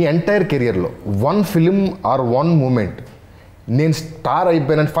మీ ఎంటైర్ కెరియర్లో 1 film ఆర్ 1 మూమెంట్ నేను స్టార్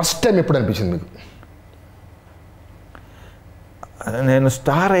అయిపోయానని ఫస్ట్ టైం ఎప్పుడు అనిపించింది మీకు? నేను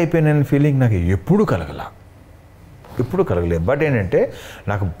స్టార్ అయిపోయానని ఫీలింగ్ నాకు ఎప్పుడు కలగలేదు. బట్ ఏంటంటే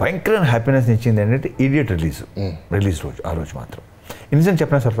నాకు భయంకరమైన హ్యాపీనెస్ ఇచ్చింది ఏంటంటే ఇడియట్ రిలీజ్ రోజు. ఆ రోజు మాత్రం ఇన్సిడెంట్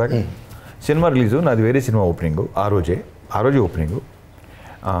చెప్పిన సరదాగా సినిమా రిలీజు నాది వేరే సినిమా ఓపెనింగ్, ఆ రోజే ఓపెనింగ్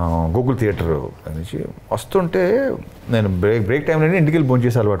గూగుల్ థియేటర్ నుంచి వస్తుంటే నేను బ్రేక్ టైంలో ఇంటికి వెళ్ళి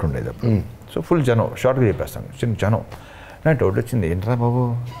భోంచేసే అలవాటు ఉండేది అప్పుడు. సో ఫుల్ జనం, షార్ట్గా చెప్పేస్తాను, చిన్న జనం. నాకు డౌట్ వచ్చింది, ఏంట్రా బాబు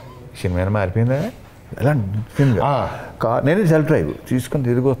సినిమా ఏమైనా మారిపోయిందా ఎలా అనిపించింది. నేను సెల్ఫ్ డ్రైవ్ తీసుకొని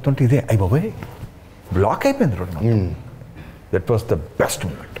తిరిగి వస్తుంటే ఇదే అయ్యి బాబాయ్ బ్లాక్ అయిపోయింది road. That was the best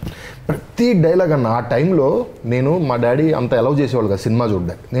moment. ప్రతి డైలాగ్ అన్న ఆ టైంలో నేను మా డాడీ అంత అలౌ చేసేవాళ్ళు కదా సినిమా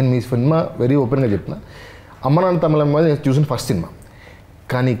చూడడానికి. నేను మీ సినిమా వెరీ ఓపెన్గా చెప్పిన, అమ్మ నాన్న తమిళమ్మ నేను చూసిన ఫస్ట్ సినిమా.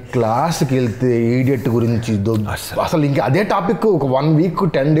 కానీ క్లాస్కి వెళ్తే ఈడియట్ గురించి అసలు ఇంకా అదే టాపిక్ ఒక 1 week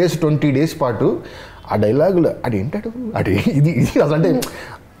 10 days 20 days పాటు ఆ డైలాగులు అదేంటాడు ఇది అసలు అంటే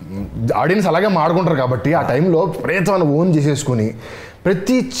ఆడియన్స్ అలాగే మాడుకుంటారు కాబట్టి ఆ టైంలో ప్రేతను ఓన్ చేసేసుకుని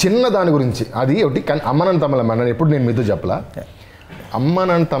ప్రతి చిన్న దాని గురించి అది ఒకటి. కానీ అమ్మ నాన్న తమిళమ్మ నన్ను ఎప్పుడు నేను మీతో చెప్పలా. అమ్మ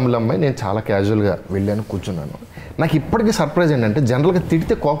నాన్న తమిళమ్మాయి నేను చాలా క్యాజువల్గా వెళ్ళాను, కూర్చున్నాను. నాకు ఇప్పటికీ సర్ప్రైజ్ ఏంటంటే జనరల్గా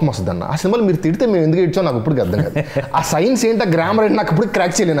తిడితే కోపం వస్తుంది అన్న. ఆ సినిమాలో మీరు తిడితే మేము ఎందుకు ఇచ్చామో నాకు ఇప్పటికి అర్థం కాదు. ఆ సైన్స్ ఏంటి, ఆ గ్రామర్ ఏంటి నాకు ఇప్పుడు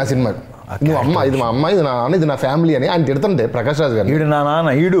క్రాక్ చేయలేను ఆ సినిమా. నువ్వు అమ్మ, ఇది మా అమ్మ, ఇది నా నాన్న, ఇది నా ఫ్యామిలీ అని ఆయన తిడుతుంటే ప్రకాష్ రాజ్ గారు ఈడు నా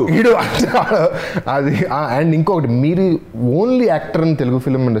నాన్న ఈడు అది. అండ్ ఇంకొకటి, మీరు only actor in Telugu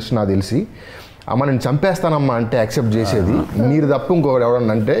film industry నాకు తెలిసి అమ్మ నేను చంపేస్తానమ్మా అంటే యాక్సెప్ట్ చేసేది మీరు తప్ప ఇంకొకటి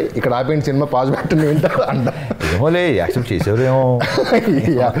ఎవడన్నా అంటే ఇక్కడ ఆపేయండి సినిమా పాజ్ పెట్టండి వింటారు అంట. ఏమోలే యాక్సెప్ట్ చేసేవారేమో.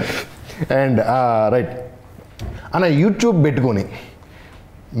 అండ్ రైట్ అన్న, యూట్యూబ్ పెట్టుకొని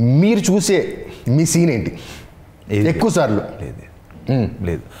మీరు చూసే మీ సీన్ ఏంటి ఎక్కువ సార్లు?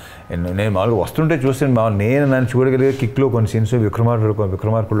 లేదు నేను మామూలుగా వస్తుంటే చూస్తాను. మామూలు నేను నన్ను చూడగలిగే కిక్లో కొన్ని సీన్స్,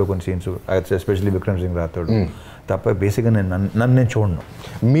 విక్రమార్కుల్లో కొన్ని సీన్స్, ఎస్పెషల్లీ విక్రమ్ సింగ్ రాథోడ్ తప్ప బేసిక్గా నేను చూడను.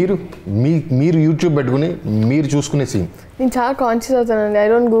 మీరు యూట్యూబ్ పెట్టుకుని మీరు చూసుకునే సీన్? నేను చాలా కాన్షియస్ అవుతానండి. ఐ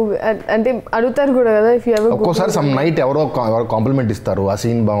డోంట్ గూగుల్, అంటే అడుగుతారు కూడా కదా. ఇఫ్ యు ఎవర్ ఒక్కోసారి సమ్ నైట్ ఎవరో కాంప్లిమెంట్ ఇస్తారు, ఆ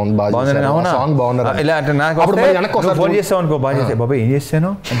సీన్ బాగుంది, బాగా సాంగ్ బాగున్నారు ఇలా అంటే నాకు ఫోన్ చేస్తావు అనుకో, బాగా చేసే బాబా ఏం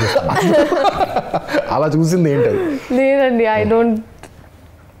చేస్తాను అలా చూసింది ఏంటది? లేదండి, ఐ డోంట్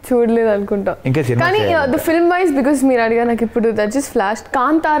చూడలేదు అనుకుంటా. కానీ ద ఫిల్మ్ వైజ్ బికాస్ మీరు అడిగా నాకు ఇప్పుడు that just flash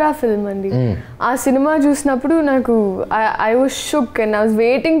Kantara film అండి. ఆ సినిమా చూసినప్పుడు నాకు I was shook and I was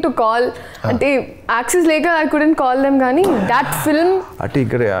waiting to call. అంటే యాక్సెస్ లేక ఐ కుడెంట్ కాల్ దెమ్. కానీ దట్ ఫిల్మ్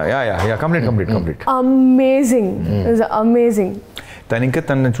అమేజింగ్, అమేజింగ్. తను ఇంకా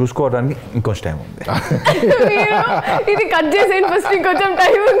తనని చూసుకోవడానికి ఇంకొంచెం టైం ఉంది. ఇది కట్ చేసేయండి ఫస్ట్, ఇంకొంచెం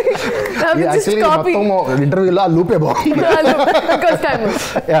టైం ఉంది. ఇంటర్వ్యూలో ఆ లూపే బాగుంది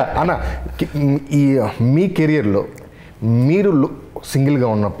అన్న. ఈ మీ కెరియర్లో మీరు సింగిల్గా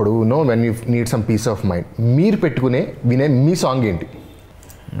ఉన్నప్పుడు when you need some piece of mind మీరు పెట్టుకునే వినే మీ సాంగ్ ఏంటి?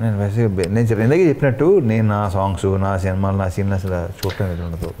 నేను ఇందాకే చెప్పినట్టు నేను నా సాంగ్స్, నా సినిమాలు, నా సీన్లు అసలు చూడటం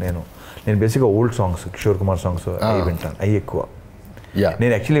ఉండదు. నేను బేసిక్గా old songs, Kishore Kumar songs అవి వింటాను, అవి ఎక్కువ.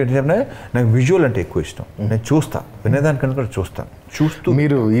 నేను యాక్చువల్లీ ఏంటంటే నాకు విజువల్ అంటే ఎక్కువ ఇష్టం. నేను చూస్తా, వినేదానికంటే కూడా చూస్తాను. చూస్తూ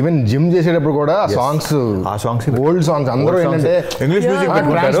మీరు ఈవెన్ జిమ్ చేసేటప్పుడు కూడా ఆ సాంగ్స్ ఓల్డ్ సాంగ్స్ అందరూ ఏంటంటే ఇంగ్లీష్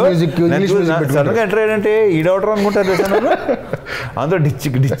మ్యూజిక్ సడన్గా ఎంటర్ అయ్యారంటే ఈడవటం అనుకుంటారు. అందరూ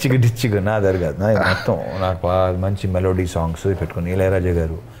డిచ్చిగ్ నా దగ్గర కాదు. మొత్తం నాకు మంచి మెలోడీ సాంగ్స్ పెట్టుకుని ఇళయరాజా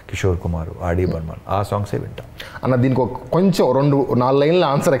గారు, కిషోర్ కుమార్, ఆడి బర్మన్ ఆ సాంగ్సే వింటాం అన్న. దీనికి కొంచెం 2-4 లైన్ల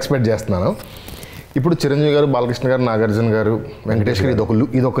ఆన్సర్ ఎక్స్పెక్ట్ చేస్తున్నాను. ఇప్పుడు చిరంజీవి గారు, బాలకృష్ణ గారు, నాగార్జున గారు, వెంకటేష్ గారు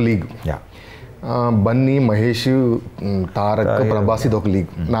ఇదొక లీగ్. బన్నీ, మహేష్, తారక్, ప్రభాస్ ఇదొక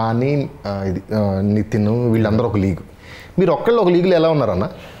లీగ్. నాని, ఇది నితిన్ వీళ్ళందరూ ఒక లీగ్. మీరు ఒక్కళ్ళు ఒక లీగ్లో ఎలా ఉన్నారన్న?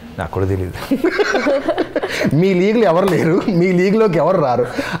 నాకు కూడా తెలియదు. మీ లీగ్లో ఎవరు లేరు, మీ లీగ్లోకి ఎవరు రారు.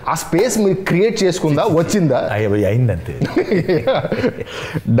 ఆ స్పేస్ మీరు క్రియేట్ చేసుకుందా, వచ్చిందా? అయిందంతే.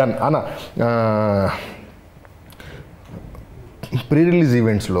 డన్ అన్న. ప్రీ రిలీజ్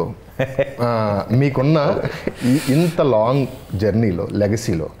ఈవెంట్స్లో మీకున్న ఇంత లాంగ్ జర్నీలో,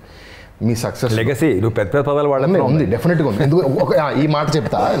 లెగసీలో మీ సక్సెస్ లెగసీ నువ్వు పెద్ద పెద్ద పదాలు వాడమే ఉంది, డెఫినెట్గా ఉంది. ఎందుకు ఈ మాట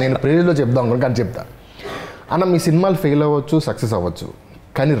చెప్తా, నేను ప్రీరియల్లో చెప్దాం అనుకుని కానీ చెప్తా అన్న. మీ సినిమాలు ఫెయిల్ అవ్వచ్చు, సక్సెస్ అవ్వచ్చు,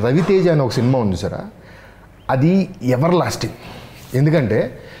 కానీ రవితేజ అనే ఒక సినిమా ఉంది సరే, అది ఎవర్ లాస్టింగ్. ఎందుకంటే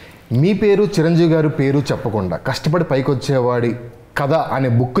మీ పేరు, చిరంజీవి గారి పేరు చెప్పకుండా కష్టపడి పైకి వచ్చేవాడి కథ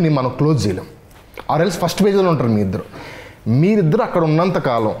అనే బుక్ని మనం క్లోజ్ చేయలేం. ఆర్ ఎల్స్ ఫస్ట్ పేజ్లో ఉంటారు మీరిద్దరు అక్కడ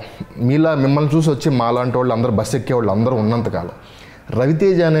ఉన్నంతకాలం, మిమ్మల్ని చూసి వచ్చి మాలాంటి వాళ్ళు అందరూ బస్ ఎక్కేవాళ్ళు అందరూ ఉన్నంతకాలం,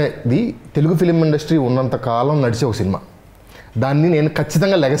 రవితేజ అనేది తెలుగు ఫిలిం ఇండస్ట్రీ ఉన్నంతకాలం నడిచే ఒక సినిమా. దాన్ని నేను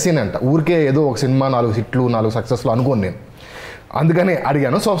ఖచ్చితంగా లెగసీని అంట. ఊరికే ఏదో ఒక సినిమా 4 హిట్లు 4 సక్సెస్లు అనుకోను నేను, అందుకనే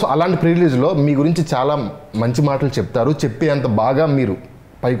అడిగాను. సో అలాంటి ప్రీ రిలీజ్లో మీ గురించి చాలా మంచి మాటలు చెప్తారు, చెప్పేంత బాగా మీరు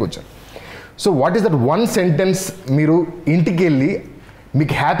పైకి వచ్చారు. So what is that one sentence మీరు ఇంటికి వెళ్ళి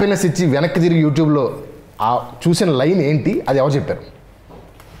మీకు హ్యాపీనెస్ ఇచ్చి వెనక్కి తిరిగి యూట్యూబ్లో ఆ చూసిన లైన్ ఏంటి, అది ఎవరు చెప్పారు?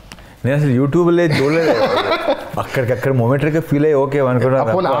 నేను అసలు యూట్యూబ్లో చూడలేదు. అక్కడికక్కడ మొమెంటరీగా ఫీల్ అయ్యి ఓకే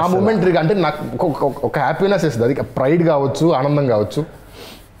అనుకున్నాను. ఆ మొమెంటరీగా అంటే నాకు ఒక హ్యాపీనెస్ ఇస్తుంది, అది ప్రైడ్ కావచ్చు, ఆనందం కావచ్చు.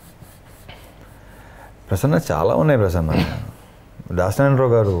 ప్రసన్న చాలా ఉన్నాయి. ప్రసన్న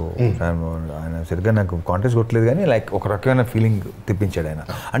దాసనారాయణరావు గారు ఆయన సరిగ్గా నాకు కాంటెస్ట్ కొట్టలేదు, కానీ లైక్ ఒక రకమైన ఫీలింగ్ తెప్పించాడు ఆయన.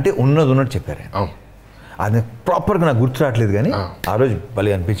 అంటే ఉన్నట్టు చెప్పారు ఆయన. అది ప్రాపర్గా నాకు గుర్తు రావట్లేదు, కానీ ఆ రోజు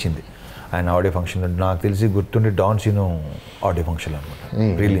భలే అనిపించింది. ఆయన ఆడియో ఫంక్షన్లో నాకు తెలిసి గుర్తుండే డాన్ సీను ఆడియో ఫంక్షన్ అనమాట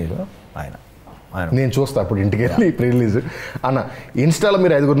రిలీజ్లో ఆయన. నేను చూస్తా అప్పుడు ఇంటికి వెళ్ళి ప్రీ రిలీజ్. అన్న ఇన్స్టాలో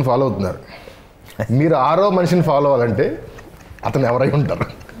మీరు 5గురిని ఫాలో అవుతున్నారు, మీరు 6వ మనిషిని ఫాలో అవ్వాలంటే అతను ఎవరై ఉంటారు?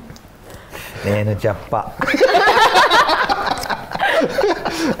 నేను చెప్పా.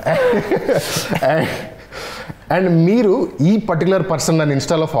 అండ్ మీరు ఈ పర్టికులర్ పర్సన్ నన్ను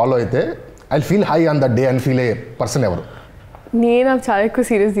ఇన్స్టాలో ఫాలో అయితే I feel high on that day అని ఫీల్ అయ్యే పర్సన్ ఎవరు? నేను చాలా ఎక్కువ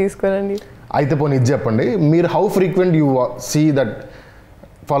సీరియస్ తీసుకోనండి. అయితే పోనీ ఇది చెప్పండి, మీరు how frequent you see that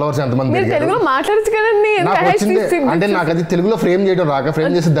followers ఎంతమంది మీరు తెలుగులో మాట్లాడచ్చు కదండి. నాకు వచ్చింది అంటే నాకు అది తెలుగులో ఫ్రేమ్ చేయడం రాక,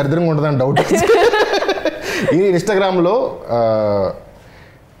 ఫ్రేమ్ చేసి దరిద్రంగా ఉంటుందని డౌట్. ఈ ఇన్స్టాగ్రామ్లో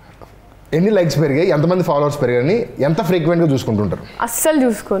ఎన్ని లైక్స్ పెరిగాయి, ఎంతమంది ఫాలోవర్స్ పెరిగాయని ఎంత ఫ్రీక్వెంట్గా చూసుకుంటుంటారు? అస్సలు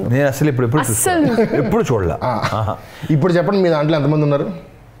చూసుకోను నేను అసలు ఎప్పుడు చూడలే. ఇప్పుడు చెప్పండి, మీ దాంట్లో ఎంతమంది ఉన్నారు?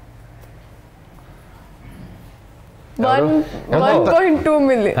 1.2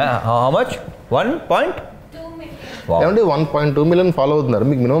 million. How much? 1.2 million. ఏమంటే 1.2 million ఫాలో అవుతున్నారు.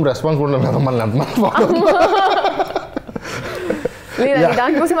 మీకు మినిమం రెస్పాన్స్ కూడా లేదు కదా, మళ్ళీ ఎంతమంది ఫాలో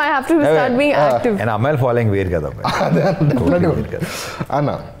దానికోసం I have to start being active. And అమ్మాయిల ఫాలోయింగ్ వేరు కదా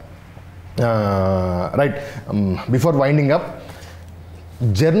అన్న. Right, before winding up,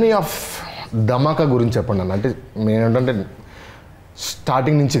 journey of ధమాకా గురించి చెప్పండి అన్న. అంటే నేనేంటంటే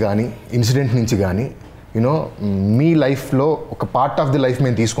స్టార్టింగ్ నుంచి కానీ ఇన్సిడెంట్ నుంచి కానీ యూనో మీ లైఫ్లో ఒక పార్ట్ ఆఫ్ ది లైఫ్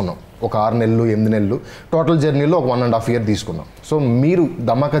మేము తీసుకున్నాం. ఒక 6 నెలలు 8 నెలలు టోటల్ జర్నీలో ఒక 1.5 year తీసుకున్నాం. సో మీరు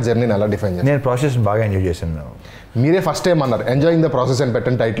ధమాకా జర్నీని ఎలా డిఫైన్ చేస్తారు? నేను ప్రాసెస్ బాగా ఎంజాయ్ చేశాను. మీరే ఫస్ట్ టైం అన్నారు ఎంజాయింగ్ ద ప్రాసెస్ అని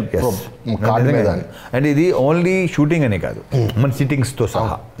పెట్టండి టైటిల్ కార్డు మీద. అండ్ ఇది ఓన్లీ షూటింగ్ అనే కాదు, మన సిట్టింగ్స్తో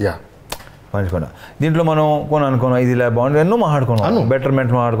సహా పంచుకున్నా. దీంట్లో మనం అనుకున్నాం ఇది ఇలా బాగుంది, ఎన్నో మాట్లాడుకున్నాం,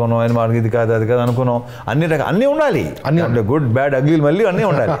 బెటర్మెంట్ మాట్లాడుకున్నాం, ఆయన మాకు ఇది కాదు అది కాదు అనుకున్నాం. అన్నీ ఉండాలి, అంటే గుడ్ బ్యాడ్ అగ్లీ మళ్ళీ అన్నీ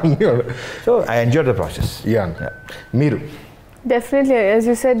ఉండాలి. So I enjoy the process. మీరు definitely as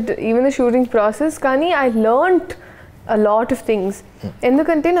you said even the shooting process, కానీ I learned a lot of things.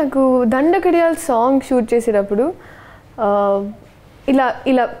 ఎందుకంటే నాకు దండకడియాల్ సాంగ్ షూట్ చేసేటప్పుడు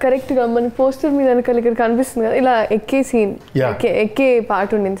ఇలా కరెక్ట్గా మన పోస్టర్ మీద వెనకాల ఇక్కడ కనిపిస్తుంది కదా, ఇలా ఎక్కే సీన్, ఎక్కే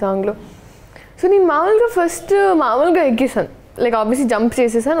పార్ట్ ఉండింది సాంగ్లో. సో నేను మామూలుగా ఎక్కేసాను, లైక్ ఆబ్వియస్లీ జంప్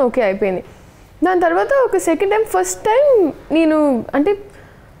చేసేసాను, ఓకే అయిపోయింది. దాని తర్వాత ఒక సెకండ్ టైం ఫస్ట్ టైం నేను అంటే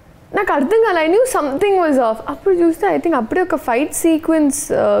నాకు అర్థం కాలే, I knew something was of. అప్పుడు చూస్తే ఐ థింక్ అప్పుడే ఒక ఫైట్ సీక్వెన్స్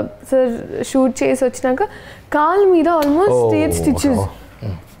సార్ షూట్ చేసి వచ్చినాక కాల్ మీద ఆల్మోస్ట్ 8 stitches.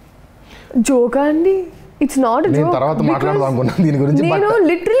 జోకా అండి? ఇట్స్ నాట్ నేను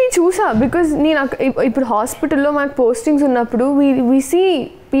లిటరలీ చూసా. బికాజ్ నేను ఇప్పుడు హాస్పిటల్లో మాకు పోస్టింగ్స్ ఉన్నప్పుడు we see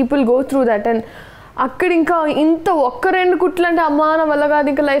people go through that. And అక్కడ ఇంకా ఇంత 1-2 కుట్లు అంటే అమ్మా నా వల్ల కాదు,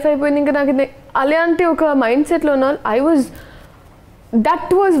 ఇంకా లైఫ్ అయిపోయింది, ఇంకా నాకు అలాంటి ఒక మైండ్ సెట్లో ఉన్న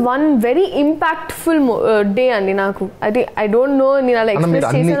that was one very impactful day అండి నాకు. అది ఐ డోంట్ నో నేను అలా ఎక్స్ప్రెస్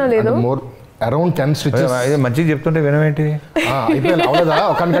చేసానో లేదో. అరౌండ్ 10 stitches మంచిగా చెప్తుంటే వినవేంటి?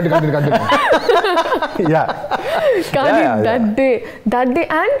 కానీ దట్ డే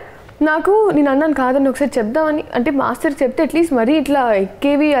అండ్ నాకు నేను అన్నాను కాదండి ఒకసారి చెప్దామని, అంటే మాస్టర్ చెప్తే అట్లీస్ట్ మరీ ఇట్లా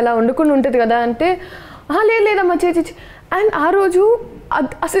ఎక్కేవి అలా ఉండకుండా ఉంటుంది కదా అంటే, లేదమ్మా చేచి. అండ్ ఆ రోజు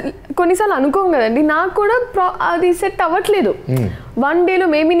అసలు కొన్నిసార్లు అనుకోం కదండి, నాకు కూడా అది సెట్ అవ్వట్లేదు. 1 dayలో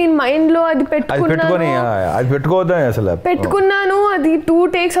మేబీ నేను మైండ్లో అది పెట్టుకున్నాను, అది 2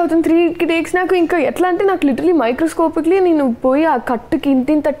 takes అవుతుంది, 3 takes. నాకు ఇంకా ఎట్లా అంటే నాకు లిటరలీ మైక్రోస్కోపిక్లీ నేను పోయి ఆ కట్టుకి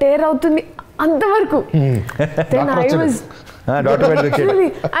ఇంత టేర్ అవుతుంది అంతవరకు. Then I was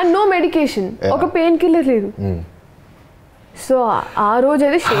and no medication, ఒక పెయిన్ కిల్లర్ లేదు. సో ఆ రోజు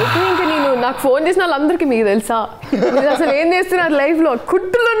అయితే షేకింగ్. ఇంకా నేను నాకు ఫోన్ చేసిన వాళ్ళందరికీ మీకు తెలుసా మీరు అసలు ఏం చేస్తున్నారు లైఫ్లో,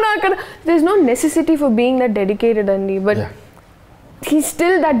 కుట్టులు ఉన్నా అక్కడ. There is no necessity for being that dedicated అండి, but he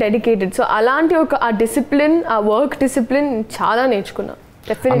still that dedicated. So అలాంటి ఒక ఆ డిసిప్లిన్, ఆ వర్క్ డిసిప్లిన్ చాలా నేర్చుకున్నా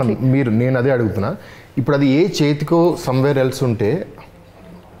డెఫినెట్లీ. మీరు నేను అదే అడుగుతున్నా, ఇప్పుడు అది ఏ చేతికో సమ్వేర్ ఎల్స్ ఉంటే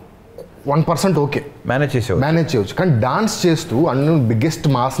 1% ఓకే మేనేజ్ చేయవచ్చు. కానీ డాన్స్ చేస్తూ biggest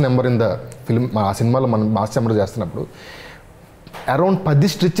mass number in the film, ఆ సినిమాలో మనం మాస్ నెంబర్ చేస్తున్నప్పుడు అరౌండ్ 10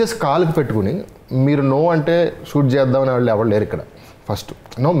 stitches కాలుకి పెట్టుకుని మీరు నో అంటే షూట్ చేద్దామని వాళ్ళు ఎవరు లేరు ఇక్కడ. ఫస్ట్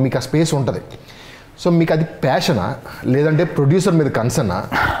నో మీకు ఆ స్పేస్ ఉంటుంది. సో మీకు అది ప్యాషనా లేదంటే ప్రొడ్యూసర్ మీద కన్సర్నా?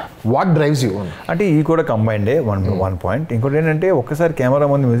 What drives you? అంటే ఈ కూడా కంబైండే వన్ పాయింట్. ఇంకోటి ఏంటంటే ఒక్కసారి కెమెరా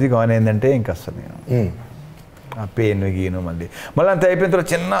ముందు మ్యూజిక్ ఆన్ అయిందంటే ఇంకా వస్తుంది నేను ఆ పెయిన్ గీను మళ్ళీ అంత అయిపోయిన తర్వాత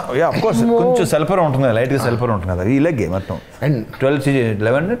చిన్న అఫ్కోర్స్ కొంచెం సెల్ఫర్ ఉంటుంది కదా, లైట్గా సెల్ఫర్ ఉంటుంది కదా, ఇలాగే మొత్తం అండ్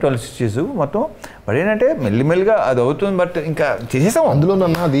 12 stitches మొత్తం. బట్ ఏంటంటే మెల్లిమెల్లిగా అది అవుతుంది, బట్ ఇంకా చేసేసాం. అందులో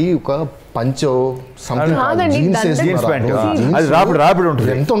అది ఒక పంచో జీన్స్ ప్యాంట్, అది రాపిడ్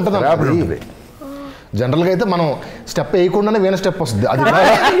ఉంటుంది, ఎంత ఉంటుంది రాపిడ్ ఉంటుంది. జనరల్గా అయితే మనం స్టెప్ వేయకుండానే వేరే స్టెప్ వస్తుంది అది.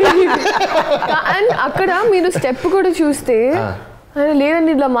 అండ్ అక్కడ మీరు స్టెప్ కూడా చూస్తే లేదండి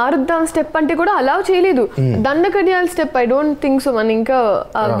ఇట్లా మారుద్దాం స్టెప్ అంటే కూడా అలౌ చేయలేదు. దండకడియాల step I don't think so, మన ఇంకా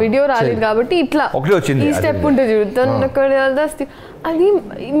వీడియో రాలేదు కాబట్టి ఇట్లా ఈ స్టెప్ ఉంటుంది చూడు దండకడియాల. అది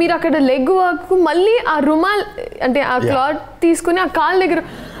మీరు అక్కడ లెగ్ వర్క్ మళ్ళీ ఆ రుమాల్ అంటే ఆ క్లాత్ తీసుకుని ఆ కాళ్ళ దగ్గర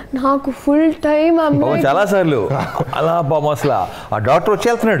నాకు ఫుల్ టైం చాలా సార్లు అలా పాపం అసలు ఆ డాక్టర్ వచ్చి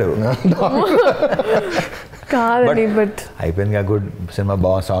వెళ్తున్నాడు కాదండి బట్ అయిపోయింది గుడ్ సినిమా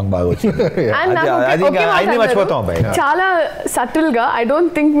బాగా సాంగ్ బాగా వచ్చింది And నాకు అది ఒకే మాట అన్ని మర్చిపోతాం అన్నారు. బయట చాలా సటిల్ గా ఐ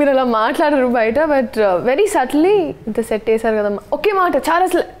డోంట్ థింక్ మీరు అలా మాట్లాడరు బయట బట్ వెరీ సటిల్లీ ఇంత సెట్ చేశారు కదమ్మా ఒకే మాట చాలా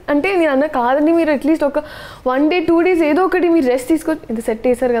అసలు అంటే నేను అన్న కాదండి మీరు అట్లీస్ట్ ఒక 1 day 2 days ఏదో ఒకటి మీరు రెస్ట్ తీసుకొని ఇంత సెట్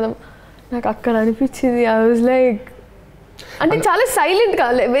చేశారు కదమ్మా నాకు అక్కడ అనిపించింది ఐ వాజ్ లైక్ అంటే చాలా సైలెంట్ గా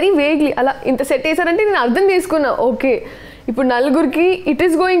వెరీ వేగ్లీ అలా ఇంత సెట్ చేశారంటే నేను అర్థం చేసుకున్నా ఓకే ఇప్పుడు నలుగురికి it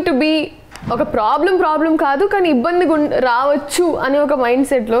is going to be ఒక ప్రాబ్లం కాదు కానీ ఇబ్బంది రావచ్చు అనే ఒక మైండ్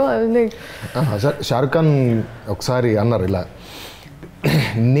సెట్లో లైక్ షారుఖ్ ఖాన్ ఒకసారి అన్నారు ఇలా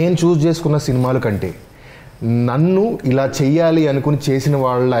నేను చూస్ చేసుకున్న సినిమాల కంటే నన్ను ఇలా చెయ్యాలి అనుకుని చేసిన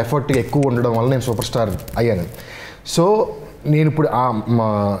వాళ్ళ ఎఫర్ట్ ఎక్కువ ఉండడం వల్ల నేను సూపర్ స్టార్ అయ్యాను. సో నేను ఇప్పుడు మా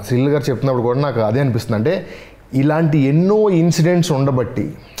శ్రీలీల గారు చెప్తున్నప్పుడు కూడా నాకు అదే అనిపిస్తుంది. అంటే ఇలాంటి ఎన్నో ఇన్సిడెంట్స్ ఉండబట్టి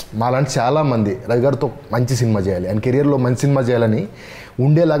మాలాంటి చాలామంది రవి గారితో మంచి సినిమా చేయాలి అండ్ కెరియర్లో మంచి సినిమా చేయాలని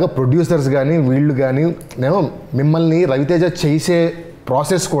ఉండేలాగా ప్రొడ్యూసర్స్ కానీ వీళ్ళు కానీ నేను మిమ్మల్ని రవితేజ చేసే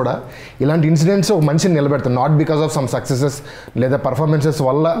ప్రాసెస్ కూడా ఇలాంటి ఇన్సిడెంట్స్ ఒక మనిషిని నిలబెడతాను not because of some successes లేదా పర్ఫార్మెన్సెస్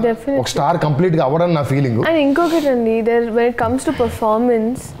వల్ల ఒక స్టార్ కంప్లీట్గా అవ్వడం నా ఫీలింగ్. అండ్ ఇంకొకటి అండి when it comes to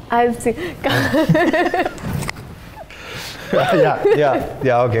performance I have seen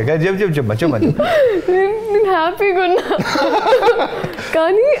okay చెప్పు నేను హ్యాపీగా ఉన్నా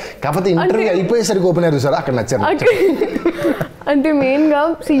కానీ కాకపోతే ఇంటర్వ్యూ అయిపోయేసరికి ఓపెన్ అయ్యారు సార్ అక్కడ నచ్చారు. అంటే మెయిన్గా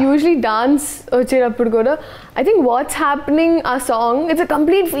యూజువలీ డాన్స్ వచ్చేటప్పుడు కూడా ఐ థింక్ వాట్స్ హ్యాపెనింగ్ ఆ song it's a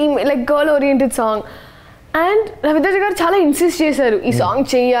complete female like girl oriented song and Raviteja గారు చాలా ఇన్సిస్ట్ చేశారు ఈ సాంగ్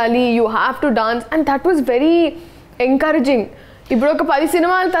చేయాలి you have to dance and that was very encouraging. ఇప్పుడు ఒక 10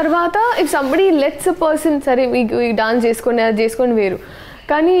 సినిమాల తర్వాత if somebody let's a person సరే ఈ డాన్స్ చేసుకోండి అది చేసుకోండి వేరు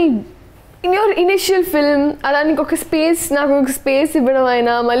కానీ ఇన్ యువర్ ఇనిషియల్ ఫిల్మ్ అలానికి ఒక స్పేస్ నాకు ఒక స్పేస్ ఇవ్వడం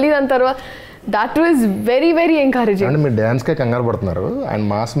అయినా మళ్ళీ దాని తర్వాత that was very very encouraging. అంటే మీరు డ్యాన్స్కే కంగారు పడుతున్నారు ఆయన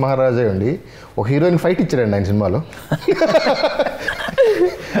మాస్ మహారాజా అండి ఒక హీరోయిన్ ఫైట్ ఇచ్చాడండి ఆయన సినిమాలో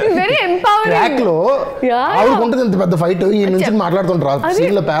వెరీ ఎంపవరింగ్ ట్రాక్ లో ఆవిడకుంటుంది ఇంత పెద్ద ఫైట్ ఈ నుంచి మాట్లాడుతుంటారు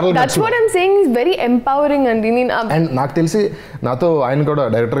సీన్ లో parallel that's what I am saying is very empowering అండి. అండ్ నాకు తెలిసి నాతో ఆయన కూడా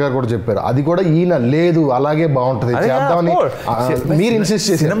డైరెక్టర్ గారు కూడా చెప్పారు అది కూడా ఈయన లేదు అలాగే బాగుంటది చేద్దామని మీరు ఇన్సిస్ట్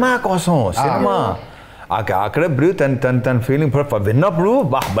చేసి సినిమా కోసం సినిమా అక్కడే బ్రీవ్ తన ఫీలింగ్ విన్నప్పుడు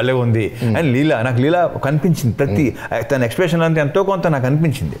భలే ఉంది అండ్ నాకు లీలా కనిపించింది ప్రతి తన ఎక్స్ప్రెషన్ అంతా ఎంతో కొంత నాకు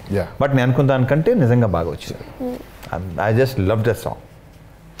అనిపించింది బట్ నేను అనుకున్న దానికంటే నిజంగా బాగా వచ్చింది. I just love that song.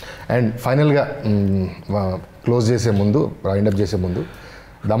 And ఫైనల్గా క్లోజ్ చేసే ముందు వైండప్ చేసే ముందు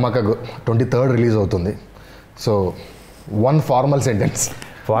ధమాకా 23rd రిలీజ్ అవుతుంది. సో ఫార్మల్ సెంటెన్స్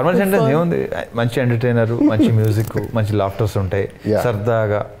ఏముంది మంచి ఎంటర్టైనర్ మంచి మ్యూజిక్ మంచి లాఫ్టర్స్ ఉంటాయి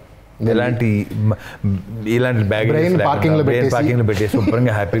సరదాగా ఇలాంటి బ్యాగేజ్ పార్కింగ్ లో పెట్టేసి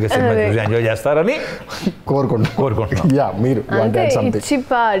శుభ్రంగా హ్యాపీగా సినిమా చూసి ఎంజాయ్ చేస్తారని కోరుకుంటున్నాం. మీరు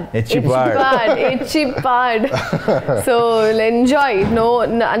సో ఎంజాయ్ నో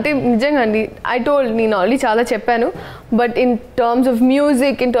అంటే నిజంగా అండి ఐ టోల్డ్ నేను ఆల్రెడీ చాలా చెప్పాను but in terms of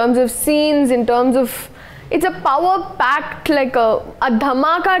music in terms of scenes in terms of it's a power packed like ఆ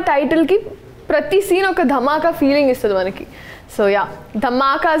ధమాకా టైటిల్కి ప్రతి సీన్ ఒక ధమాకా ఫీలింగ్ ఇస్తుంది మనకి. So yeah,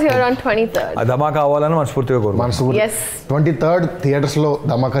 Dhamaka is here on 23rd. Dhamaka అవ్వాలని మనస్ఫూర్తిగా కోరుకుంటున్నాను. Yes. 23rd థియేటర్స్లో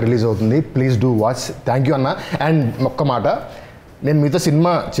ధమాకా రిలీజ్ అవుతుంది. Please do watch. Thank you అన్న. అండ్ ఒక్క మాట నేను మీతో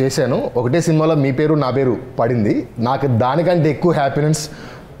సినిమా చేశాను ఒకటే సినిమాలో మీ పేరు నా పేరు పడింది నాకు దానికంటే ఎక్కువ హ్యాపీనెస్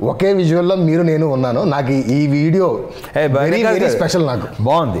ఒకే విజువల్లో మీరు నేను ఉన్నాను. నాకు ఈ వీడియో వెరీ వెరీ స్పెషల్ నాకు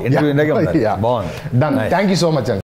బాగుంది. Done. Thank you so much అండి.